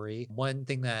the story. One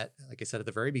thing that, like I said at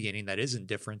the very beginning, that isn't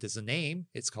different is the name.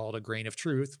 It's called A Grain of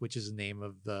Truth, which is the name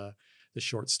of the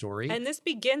short story. And this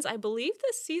begins, I believe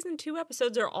the season 2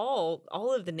 episodes are all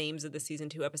of the names of the season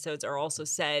 2 episodes are also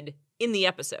said in the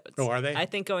episodes. Oh, are they? I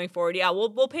think going forward,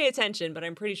 we'll pay attention, but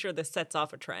I'm pretty sure this sets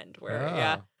off a trend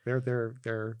where,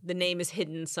 they're the name is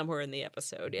hidden somewhere in the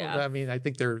episode. Yeah. Well, I mean, I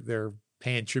think they're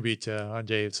paying tribute to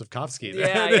Andrzej Sapkowski.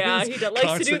 Yeah, he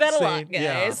likes to do that a lot, guys.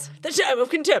 Yeah. The time of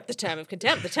contempt, the time of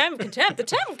contempt, the time of contempt, the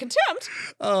time of contempt.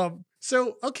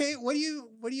 So okay, what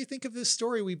do you think of this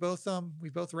story? We both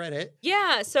read it.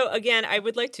 Yeah. So again, I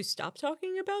would like to stop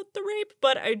talking about the rape,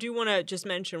 but I do want to just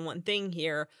mention one thing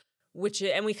here,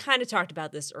 and we kind of talked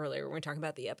about this earlier when we were talking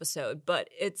about the episode, but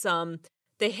it's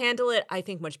they handle it, I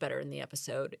think, much better in the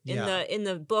episode. In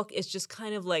the book, it's just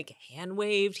kind of like hand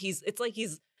waved. It's like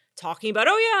he's talking about,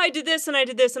 oh yeah, I did this and I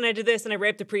did this and I did this and I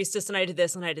raped the priestess and I did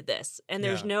this and I did this. And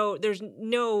there's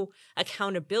no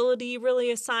accountability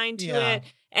really assigned to it.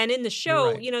 And in the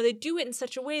show, they do it in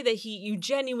such a way that you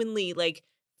genuinely like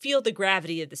feel the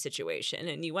gravity of the situation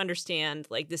and you understand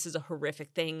like this is a horrific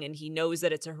thing and he knows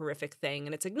that it's a horrific thing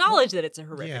and it's acknowledged that it's a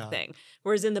horrific thing.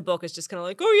 Whereas in the book, it's just kind of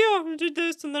like, oh yeah, I did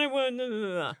this and then I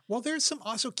went. Well, there's some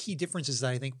also key differences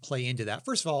that I think play into that.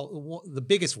 First of all, the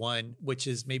biggest one, which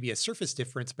is maybe a surface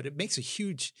difference, but it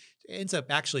ends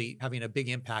up actually having a big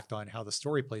impact on how the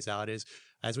story plays out is,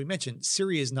 as we mentioned,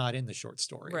 Ciri is not in the short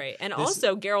story. Right. And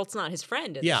also, Geralt's not his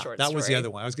friend in the short story. Yeah, that was the other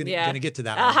one. I was going to get to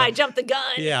that one. I jumped the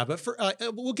gun. Yeah, but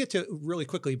we'll get to really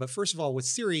quickly. But first of all, with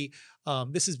Ciri,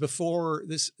 this is before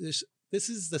this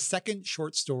is the second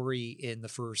short story in the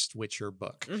first Witcher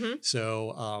book.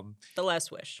 So The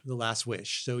Last Wish. The Last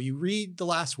Wish. So you read The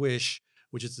Last Wish,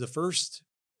 which is the first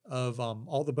of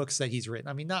all the books that he's written.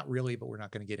 I mean, not really, but we're not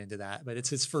going to get into that. But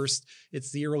it's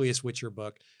the earliest Witcher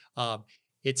book.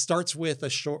 It starts with a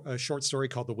short story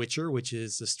called The Witcher, which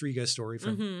is the Striga story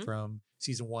from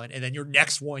season 1. And then your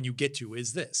next one you get to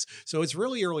is this. So it's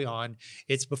really early on.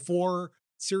 It's before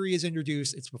Ciri is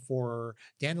introduced. It's before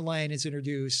Dandelion is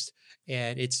introduced.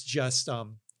 And it's just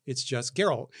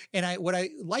Geralt. And what I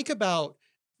like about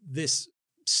this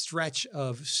stretch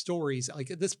of stories, like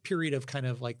this period of kind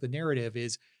of like the narrative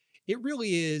is, it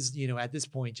really is, at this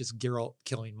point, just Geralt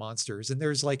killing monsters. And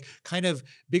there's like kind of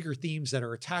bigger themes that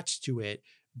are attached to it.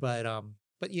 But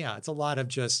yeah, it's a lot of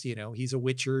just, he's a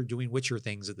Witcher doing Witcher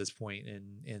things at this point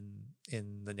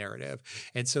in the narrative.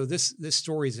 And so this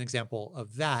story is an example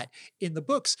of that in the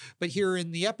books. But here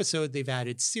in the episode, they've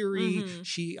added Ciri. Mhm.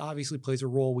 She obviously plays a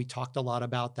role. We talked a lot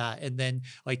about that. And then,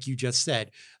 like you just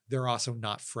said, they're also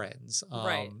not friends.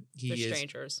 Right. They're He is,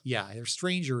 strangers. yeah, they're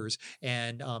strangers.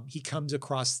 And he comes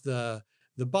across the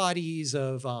bodies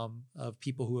of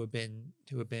people who have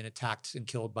been attacked and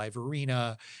killed by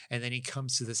Vereena, and then he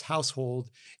comes to this household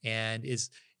and is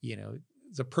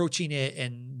approaching it,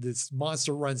 and this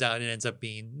monster runs out and ends up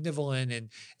being Nivellen, and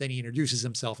then he introduces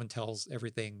himself and tells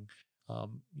everything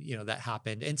that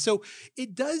happened. And so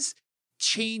it does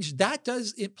change. That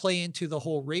does it play into the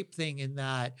whole rape thing in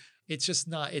that it's just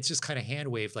kind of hand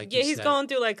waved, like you he's said. going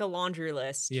through like a laundry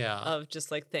list Yeah. of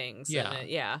just like things. Yeah. And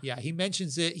yeah. He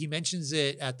mentions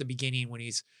it at the beginning when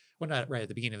he's, well, not right at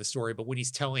the beginning of the story, but when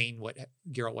he's telling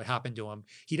Geralt what happened to him,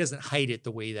 he doesn't hide it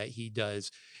the way that he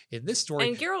does in this story.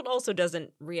 And Geralt also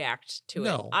doesn't react to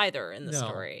it either in the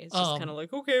story. It's just kind of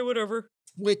like, okay, whatever.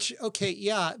 Which, okay,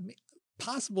 yeah,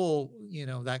 possible,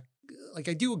 that, like,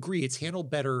 I do agree it's handled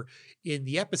better in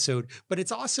the episode, but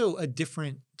it's also a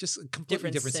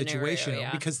completely different scenario, situation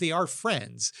because they are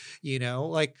friends,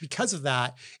 like, because of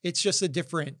that, it's just a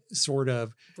different sort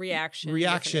of reaction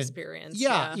experience.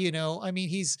 Yeah. I mean,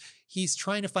 he's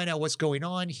trying to find out what's going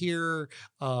on here.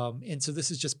 And so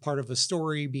this is just part of a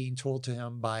story being told to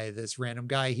him by this random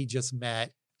guy he just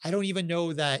met. I don't even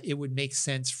know that it would make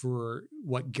sense for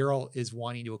what Geralt is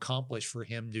wanting to accomplish for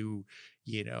him to,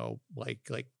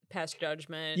 like pass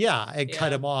judgment. Yeah, and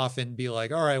cut him off and be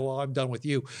like, all right, well, I'm done with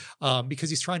you. Because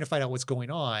he's trying to find out what's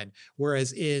going on.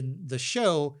 Whereas in the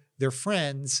show, they're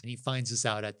friends and he finds this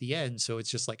out at the end. So it's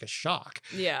just like a shock.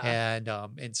 Yeah.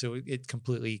 And so it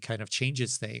completely kind of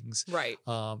changes things. Right.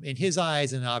 In his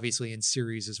eyes and obviously in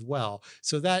Ciri's as well.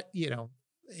 So that,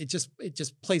 it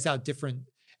just plays out different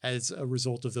as a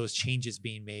result of those changes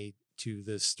being made to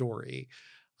the story.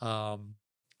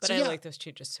 But I like those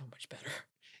changes so much better.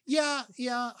 Yeah.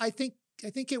 I think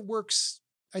it works.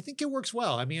 I think it works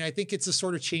well. I mean, I think it's a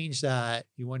sort of change that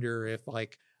you wonder if,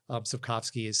 like,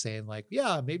 Sapkowski is saying, like,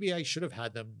 yeah, maybe I should have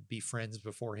had them be friends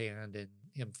beforehand, and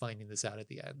him finding this out at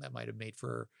the end, that might have made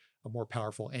for a more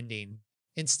powerful ending.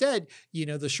 Instead,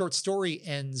 the short story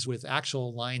ends with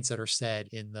actual lines that are said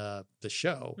in the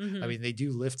show. Mm-hmm. I mean, they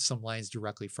do lift some lines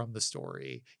directly from the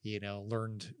story,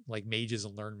 learned, like, mages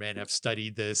and learned men have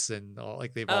studied this, and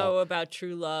like they've all about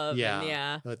true love.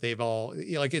 Yeah. But they've all,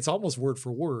 like, it's almost word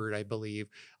for word, I believe.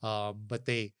 But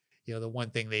they, the one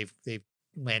thing they've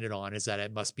landed on is that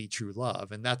it must be true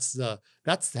love. And that's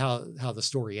how the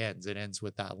story ends. It ends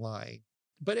with that line.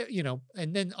 But,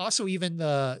 and then also even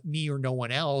the me or no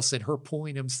one else and her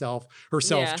pulling herself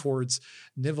towards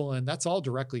Nivellen, that's all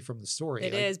directly from the story.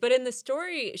 It is. But in the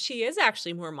story, she is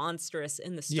actually more monstrous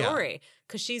in the story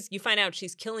because you find out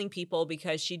she's killing people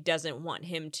because she doesn't want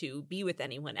him to be with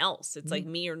anyone else. It's like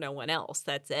me or no one else.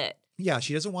 That's it. Yeah,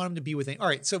 she doesn't want him to be with all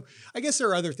right, so I guess there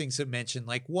are other things to mention.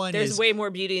 Like, there's way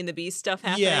more Beauty and the Beast stuff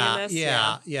happening in this.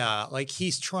 Yeah. Like,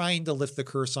 he's trying to lift the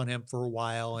curse on him for a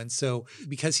while. And so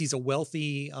because he's a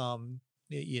wealthy,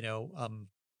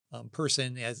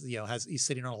 person, he's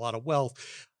sitting on a lot of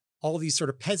wealth, all these sort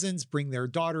of peasants bring their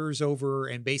daughters over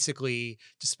and basically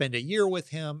to spend a year with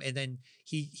him. And then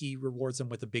he rewards them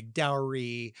with a big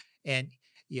dowry. And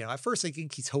at first I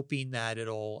think he's hoping that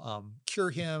it'll cure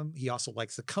him. He also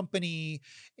likes the company,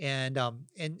 and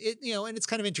it, and it's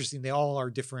kind of interesting. They all are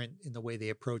different in the way they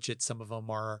approach it. Some of them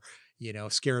are,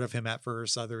 scared of him at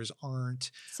first. Others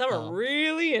aren't. Some are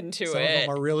really into it. Some of them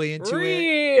are really into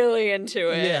it. Really into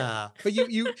it. Yeah, but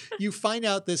you find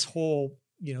out this whole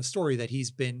story that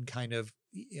he's been kind of,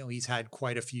 he's had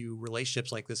quite a few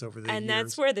relationships like this over the years. And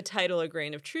that's where the title A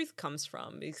Grain of Truth comes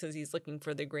from, because he's looking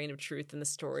for the grain of truth in the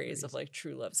stories of, like,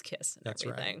 true love's kiss and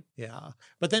everything. Right. Yeah.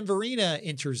 But then Vereena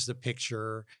enters the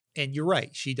picture, and you're right.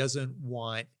 She doesn't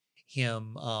want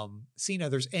him seeing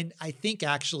others. And I think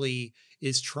actually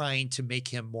is trying to make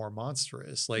him more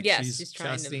monstrous. Like,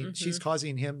 she's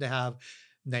causing him to have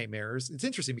nightmares. It's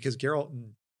interesting because Geralt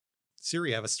and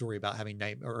Ciri have a story about having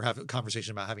have a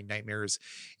conversation about having nightmares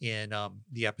in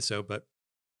the episode, but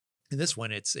in this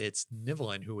one, it's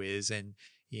Nivellen who is, and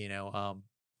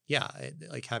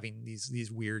like having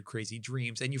these weird, crazy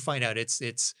dreams, and you find out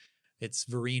it's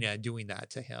Vereena doing that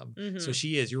to him. Mm-hmm. So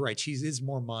you're right, she is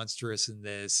more monstrous in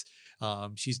this.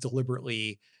 She's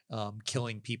deliberately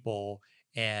killing people,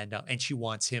 and she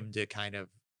wants him to kind of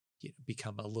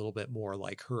become a little bit more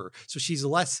like her. So she's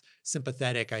less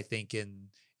sympathetic, I think, in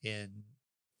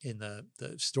the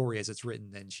story as it's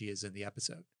written than she is in the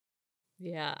episode.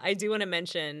 Yeah, I do want to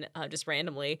mention just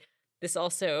randomly This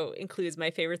also includes my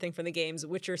favorite thing from the games,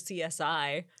 Witcher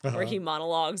CSI, where Uh-huh. he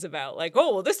monologues about like,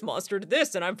 oh, well, this monster did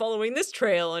this, and I'm following this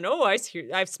trail, and oh,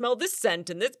 I've smelled this scent,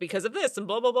 and this because of this, and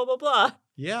blah blah blah blah blah.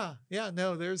 Yeah, yeah,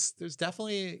 no, there's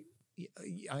definitely.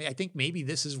 I think maybe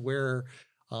this is where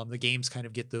the games kind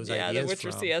of get those Yeah, the ideas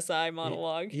Witcher from. CSI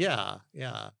monologue. Yeah,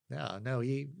 yeah, yeah. No,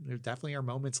 there definitely are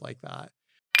moments like that.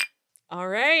 All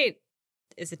right,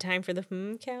 is it time for the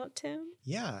count, Tim?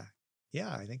 Yeah,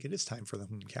 yeah. I think it is time for the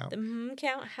count. The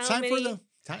count. It's time for the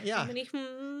yeah. How many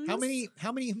hms?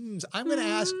 How many hms? I'm going to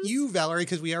ask you, Valerie,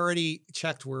 because we already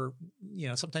checked.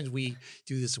 Sometimes we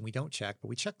do this and we don't check, but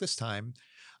we checked this time.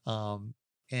 And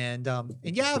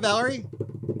yeah, Valerie,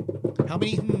 how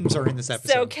many hms are in this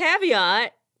episode? So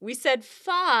caveat, we said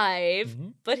 5,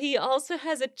 Mhm. but he also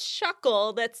has a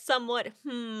chuckle that's somewhat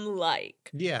like.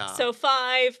 Yeah. So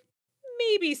 5,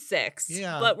 maybe 6.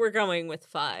 Yeah. But we're going with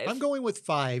 5. I'm going with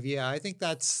 5. Yeah, I think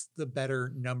that's the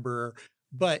better number.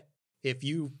 But if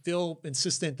you feel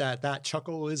insistent that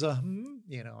chuckle is a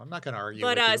I'm not going to argue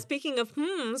with you. But speaking of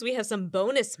we have some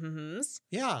bonus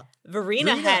Yeah.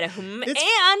 Vereena had a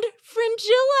and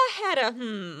Fringilla had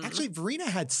a Actually, Vereena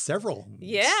had several hms.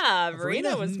 Yeah,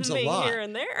 Vereena was hms a humming lot. here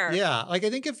and there. Yeah, like I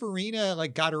think if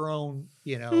Vereena got her own,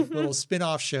 little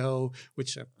spin-off show,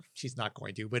 which she's not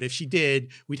going to, but if she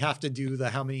did, we'd have to do the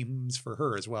how many hms for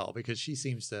her as well, because she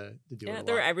seems to do it a lot.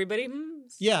 There were everybody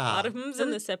hms. Yeah. A lot of hms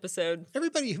in this episode.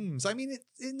 Everybody hms. I mean,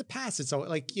 in the past, it's always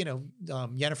like,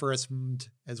 Yennefer has hummed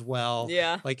as well.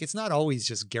 Yeah. Like, it's not always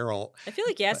just Geralt. I feel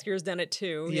like Yaskir's done it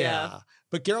too. Yeah.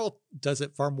 But Geralt does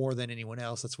it far more than anyone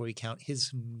else. That's why we count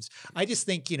his hms. I just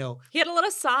think, He had a lot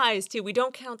of sighs too. We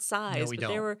don't count sighs. No, we but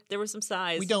don't. There were some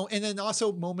sighs. We don't. And then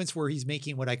also moments where he's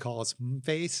making what I call his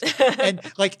face. and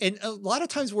a lot of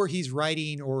times where he's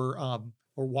writing or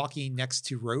walking next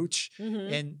to Roach.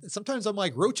 Mhm. And sometimes I'm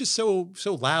like, Roach is so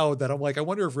loud that I'm like, I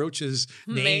wonder if Roach is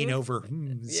neighing over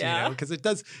hms, Yeah. because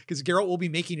Geralt will be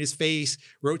making his face.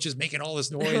 Roach is making all this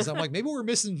noise. I'm like, maybe we're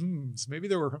missing hms. Maybe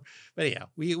there were, but yeah,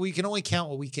 we can only count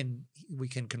what we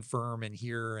can confirm and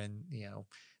hear. And,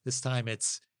 this time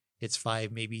it's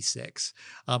 5, maybe 6.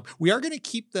 We are going to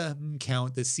keep the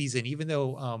count this season, even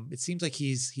though it seems like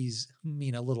he's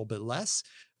humming a little bit less.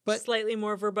 But slightly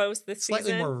more verbose this season.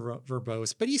 Slightly more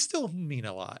verbose, but he's still humming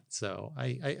a lot. So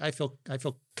I feel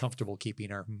comfortable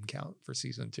keeping our count for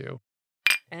season 2.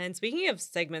 And speaking of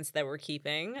segments that we're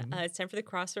keeping, it's time for the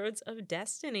Crossroads of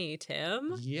Destiny,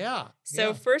 Tim. Yeah.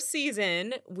 So first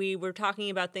season, we were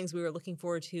talking about things we were looking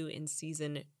forward to in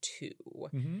season 2.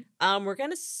 Mm-hmm. We're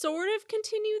going to sort of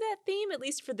continue that theme, at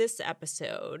least for this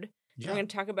episode. Yeah. We're going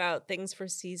to talk about things for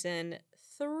season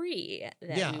 3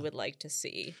 that we would like to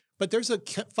see. But there's a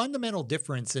fundamental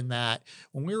difference in that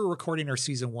when we were recording our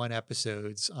season 1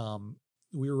 episodes,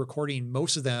 we were recording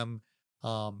most of them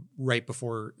right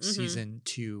before season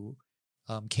 2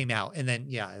 came out. And then,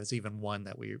 there's even one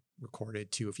that we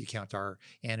recorded too, if you count our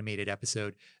animated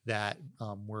episode that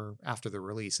were after the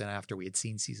release and after we had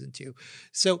seen season 2.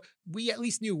 So we at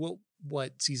least knew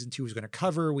what season 2 was going to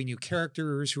cover. We knew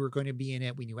characters who were going to be in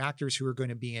it. We knew actors who were going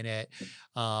to be in it.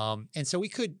 And so we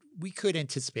could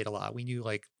anticipate a lot. We knew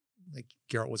like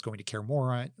Geralt was going to care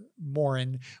Morin.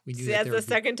 We knew that's the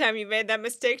second time you made that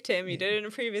mistake, Tim. You did it in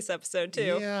a previous episode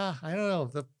too. Yeah, I don't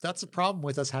know. That's the problem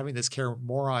with us having this care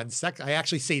Morin. I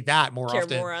actually say that more often.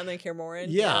 Care Morin than care Morin.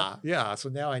 Yeah. So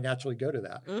now I naturally go to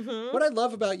that. Mm-hmm. What I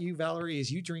love about you, Valerie,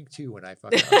 is you drink too when I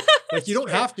fuck up. Like you don't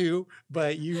have to,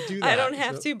 but you do that. I don't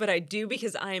have to, but I do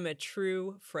because I am a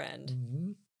true friend.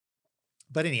 Mm-hmm.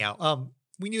 But anyhow,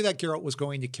 we knew that Geralt was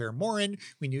going to care Morin.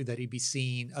 We knew that he'd be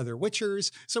seeing other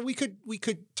Witchers. So we could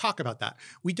talk about that.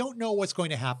 We don't know what's going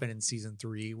to happen in season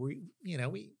 3. We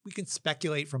can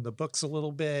speculate from the books a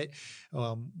little bit.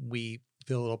 We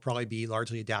feel it'll probably be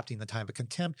largely adapting the Time of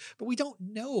Contempt, but we don't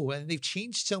know. And they've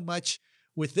changed so much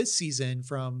with this season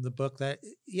from the book that,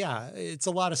 it's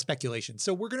a lot of speculation.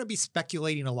 So we're going to be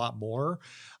speculating a lot more.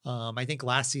 I think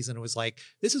last season it was like,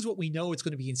 this is what we know it's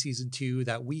going to be in season 2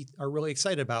 that we are really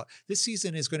excited about. This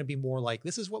season is going to be more like,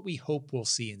 this is what we hope we'll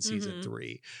see in season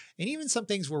 3. And even some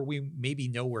things where we maybe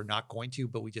know we're not going to,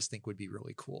 but we just think would be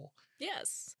really cool.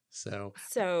 Yes. So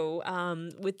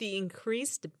with the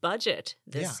increased budget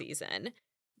this season,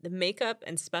 the makeup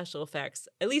and special effects,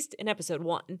 at least in episode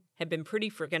 1, have been pretty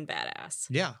freaking badass.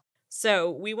 Yeah. So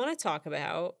we want to talk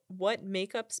about what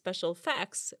makeup special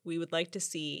effects we would like to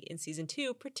see in season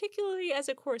 2, particularly as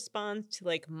it corresponds to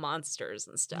like monsters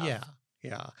and stuff. Yeah.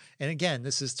 Yeah. And again,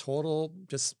 this is total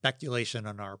just speculation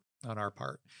on our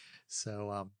part.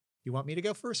 So you want me to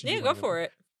go first? Yeah, go for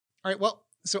it. All right. Well,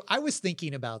 so I was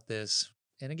thinking about this,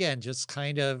 and again, just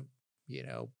kind of,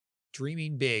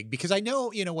 dreaming big, because I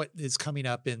know, what is coming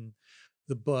up in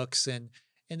the books. And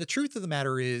the truth of the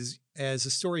matter is, as the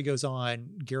story goes on,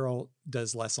 Geralt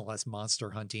does less and less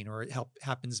monster hunting, or it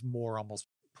happens more almost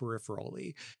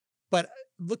peripherally. But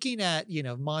looking at,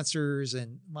 monsters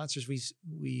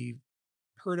we've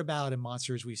heard about and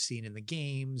monsters we've seen in the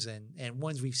games and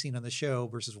ones we've seen on the show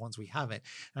versus ones we haven't.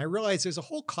 And I realized there's a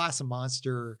whole class of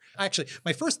monster. Actually,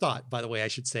 my first thought, by the way, I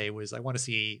should say, was I want to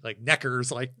see like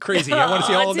Neckers like crazy. I want to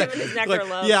see all of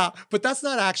that. Yeah, but that's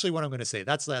not actually what I'm going to say.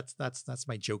 That's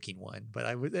my joking one.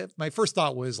 But my first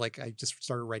thought was like, I just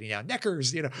started writing down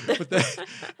Neckers,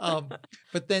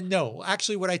 but then no,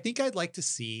 actually what I think I'd like to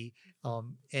see,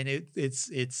 and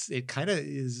it kind of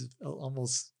is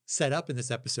almost set up in this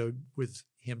episode with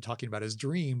him talking about his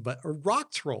dream, but a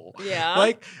rock troll. Yeah.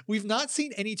 Like, we've not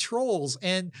seen any trolls,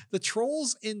 and the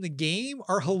trolls in the game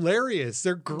are hilarious.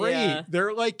 They're great. Yeah.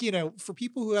 They're like, for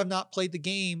people who have not played the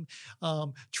game,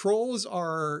 trolls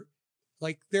are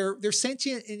like, they're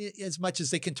sentient in as much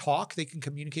as they can talk, they can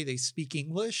communicate, they speak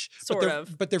English.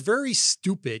 But they're very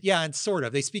stupid. Yeah, and sort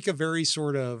of. They speak a very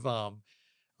sort of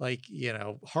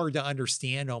hard to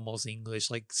understand almost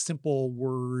English, like simple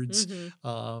words,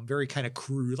 very kind of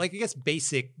crude, like I guess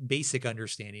basic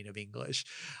understanding of English.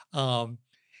 And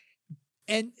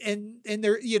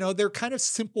they're kind of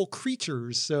simple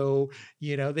creatures. So,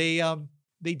 they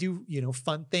do,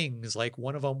 fun things. Like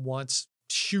one of them wants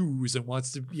shoes and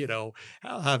wants to,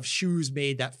 have shoes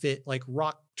made that fit like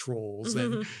rock trolls.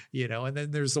 And, and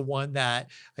then there's the one that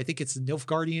I think it's the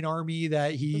Nilfgaardian army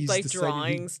that he's like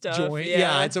drawing stuff.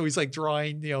 Yeah. And so he's like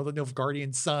drawing, the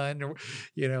Nilfgaardian sun, or,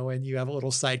 and you have a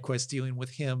little side quest dealing with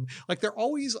him. Like they're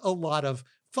always a lot of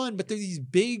fun, but they're these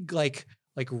big, like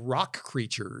rock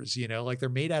creatures, like they're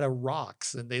made out of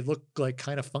rocks and they look like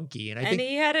kind of funky. And I think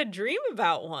he had a dream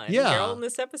about one. Yeah. Geralt in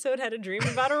this episode had a dream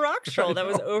about a rock troll that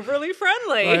was overly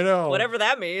friendly. I know. Whatever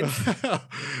that means.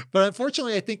 But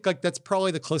unfortunately, I think like that's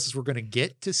probably the closest we're going to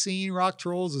get to seeing rock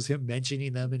trolls, is him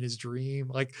mentioning them in his dream.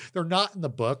 Like they're not in the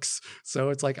books. So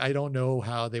it's like, I don't know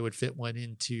how they would fit one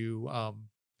into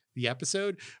the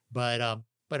episode, but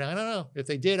I don't know. If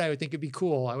they did, I would think it'd be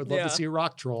cool. I would love to see a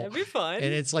rock troll. That'd be fun.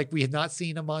 And it's like, we have not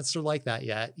seen a monster like that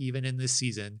yet, even in this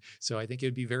season. So I think it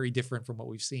would be very different from what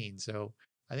we've seen. So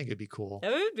I think it'd be cool.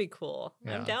 That would be cool.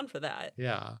 Yeah. I'm down for that.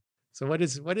 Yeah. So what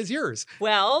is yours?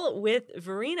 Well, with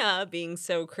Vereena being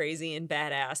so crazy and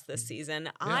badass this season,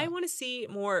 I want to see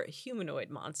more humanoid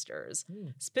monsters,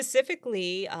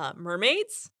 specifically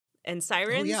mermaids and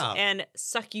sirens and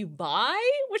succubi,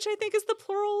 which I think is the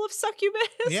plural of succubus.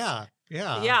 Yeah.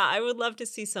 Yeah, I would love to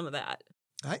see some of that.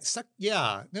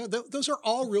 No, those are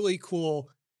all really cool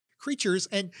creatures.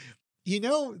 And,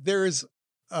 there's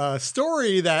a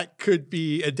story that could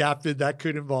be adapted that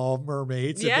could involve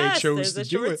mermaids if they chose to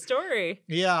do it. Yes, there's a short story.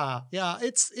 Yeah.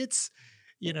 It's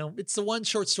the one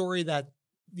short story that,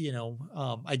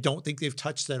 I don't think they've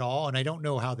touched at all. And I don't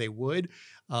know how they would.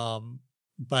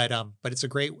 But it's a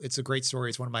great story.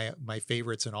 It's one of my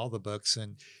favorites in all the books.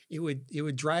 And it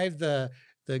would drive the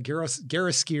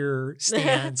Garriskier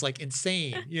stands like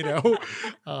insane,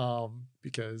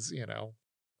 because,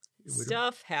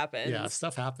 stuff happens. Yeah,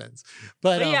 stuff happens.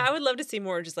 But I would love to see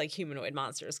more just like humanoid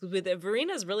monsters, because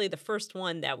Vereena is really the first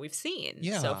one that we've seen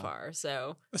so far.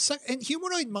 So and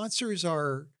humanoid monsters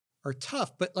are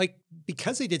tough, but like,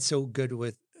 because they did such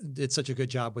a good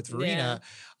job with Vereena,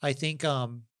 I think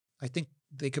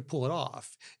they could pull it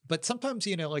off. But sometimes,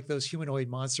 like those humanoid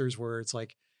monsters where it's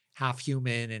like half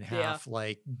human and half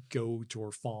like goat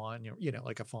or fawn,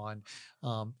 like a fawn.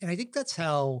 And I think that's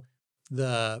how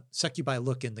the succubi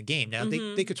look in the game. Now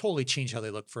they could totally change how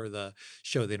they look for the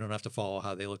show. They don't have to follow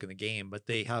how they look in the game, but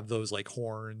they have those like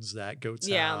horns that goats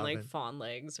have. Yeah, and like fawn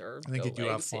legs or I think they do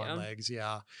have fawn legs.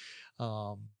 Yeah.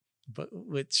 But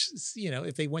which,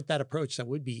 if they went that approach, that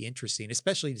would be interesting,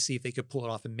 especially to see if they could pull it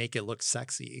off and make it look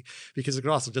sexy, because it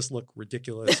could also just look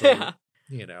ridiculous or,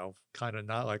 kind of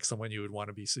not like someone you would want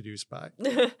to be seduced by.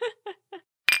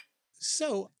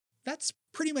 So that's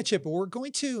pretty much it. But we're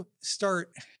going to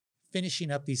start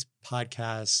finishing up these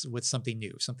podcasts with something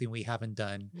new, something we haven't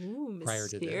done prior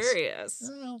to this. Mysterious.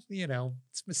 Well,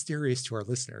 it's mysterious to our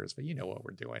listeners, but you know what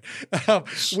we're doing. Don't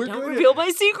reveal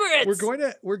my secrets.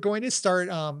 We're going to start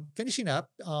finishing up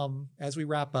as we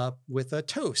wrap up with a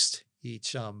toast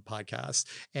each podcast.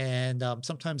 And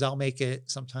sometimes I'll make it,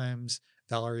 sometimes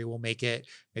Valerie will make it.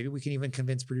 Maybe we can even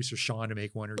convince producer Sean to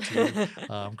make one or two,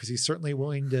 because he's certainly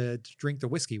willing to drink the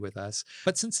whiskey with us.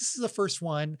 But since this is the first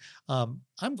one,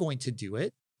 I'm going to do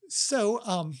it. So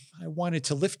I wanted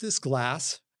to lift this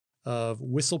glass of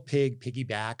WhistlePig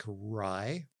PiggyBack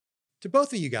Rye to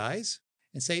both of you guys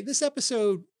and say, this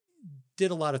episode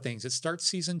did a lot of things. It starts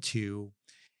season 2.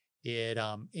 It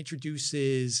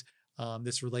introduces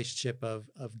this relationship of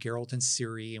Geralt and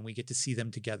Ciri, and we get to see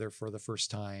them together for the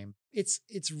first time. It's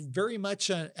very much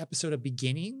an episode of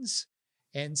beginnings.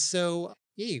 And so,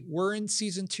 hey, we're in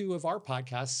season 2 of our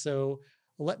podcast. So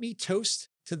let me toast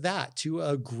to that, to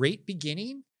a great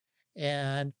beginning.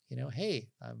 And, hey,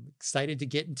 I'm excited to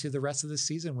get into the rest of the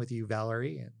season with you,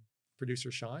 Valerie, and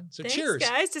producer Sean. So Thanks, cheers.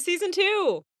 guys, to season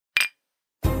 2.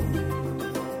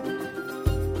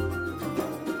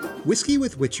 Whiskey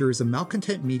with Witcher is a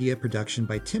Malcontent Media production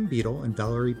by Tim Beadle and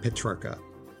Valerie Petrarca.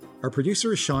 Our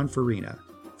producer is Sean Vereena.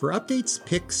 For updates,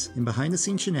 pics, and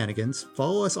behind-the-scenes shenanigans,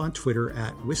 follow us on Twitter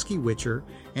at Whiskey Witcher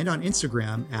and on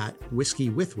Instagram at Whiskey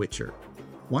with Witcher.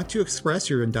 Want to express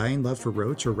your undying love for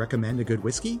Roach or recommend a good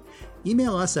whiskey?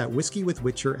 Email us at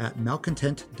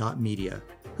whiskeywithwitcher@malcontent.media.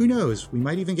 Who knows, we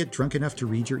might even get drunk enough to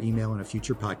read your email in a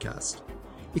future podcast.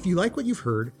 If you like what you've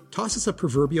heard, toss us a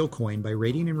proverbial coin by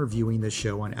rating and reviewing this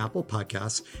show on Apple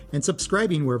Podcasts and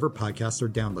subscribing wherever podcasts are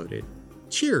downloaded.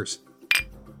 Cheers!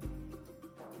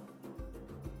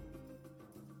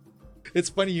 It's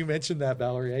funny you mentioned that,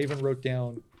 Valerie. I even wrote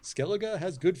down, Skellige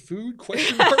has good food, ?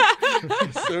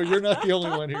 So you're not the only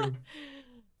one who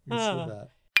said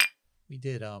that. We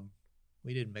did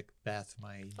Macbeth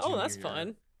my Oh, that's junior year.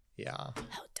 fun. Yeah. How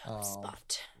dumb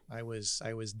spot. I was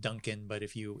Duncan, but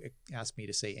if you ask me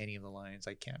to say any of the lines,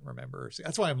 I can't remember. So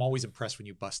that's why I'm always impressed when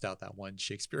you bust out that one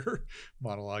Shakespeare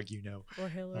monologue, Or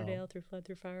hill or dale, through flood,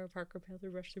 through fire, park or pale,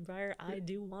 through rush, through fire. I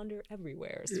do wander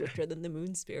everywhere, swifter than the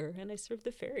moon spear, and I serve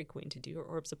the fairy queen to do her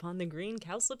orbs upon the green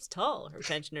cowslips tall, her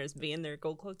pensioners be in their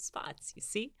gold-cloaked spots. You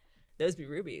see? Those be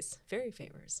rubies, fairy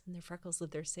favors, and their freckles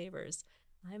live their savors.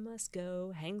 I must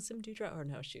go hang some dewdrops. Or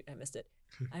no, shoot, I missed it.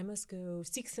 I must go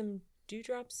seek some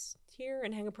dewdrops here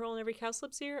and hang a pearl in every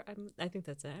cowslip's ear. I think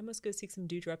that's it. I must go seek some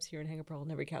dewdrops here and hang a pearl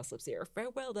in every cowslip's ear.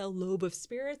 Farewell, thou lobe of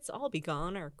spirits, all be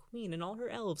gone. Our queen and all her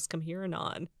elves come here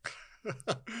anon.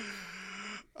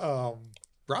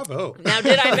 Bravo. Now,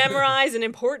 did I memorize an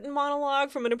important monologue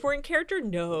from an important character?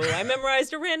 No. I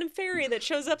memorized a random fairy that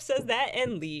shows up, says that,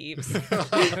 and leaves.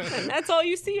 And that's all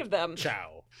you see of them.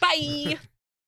 Ciao. Bye.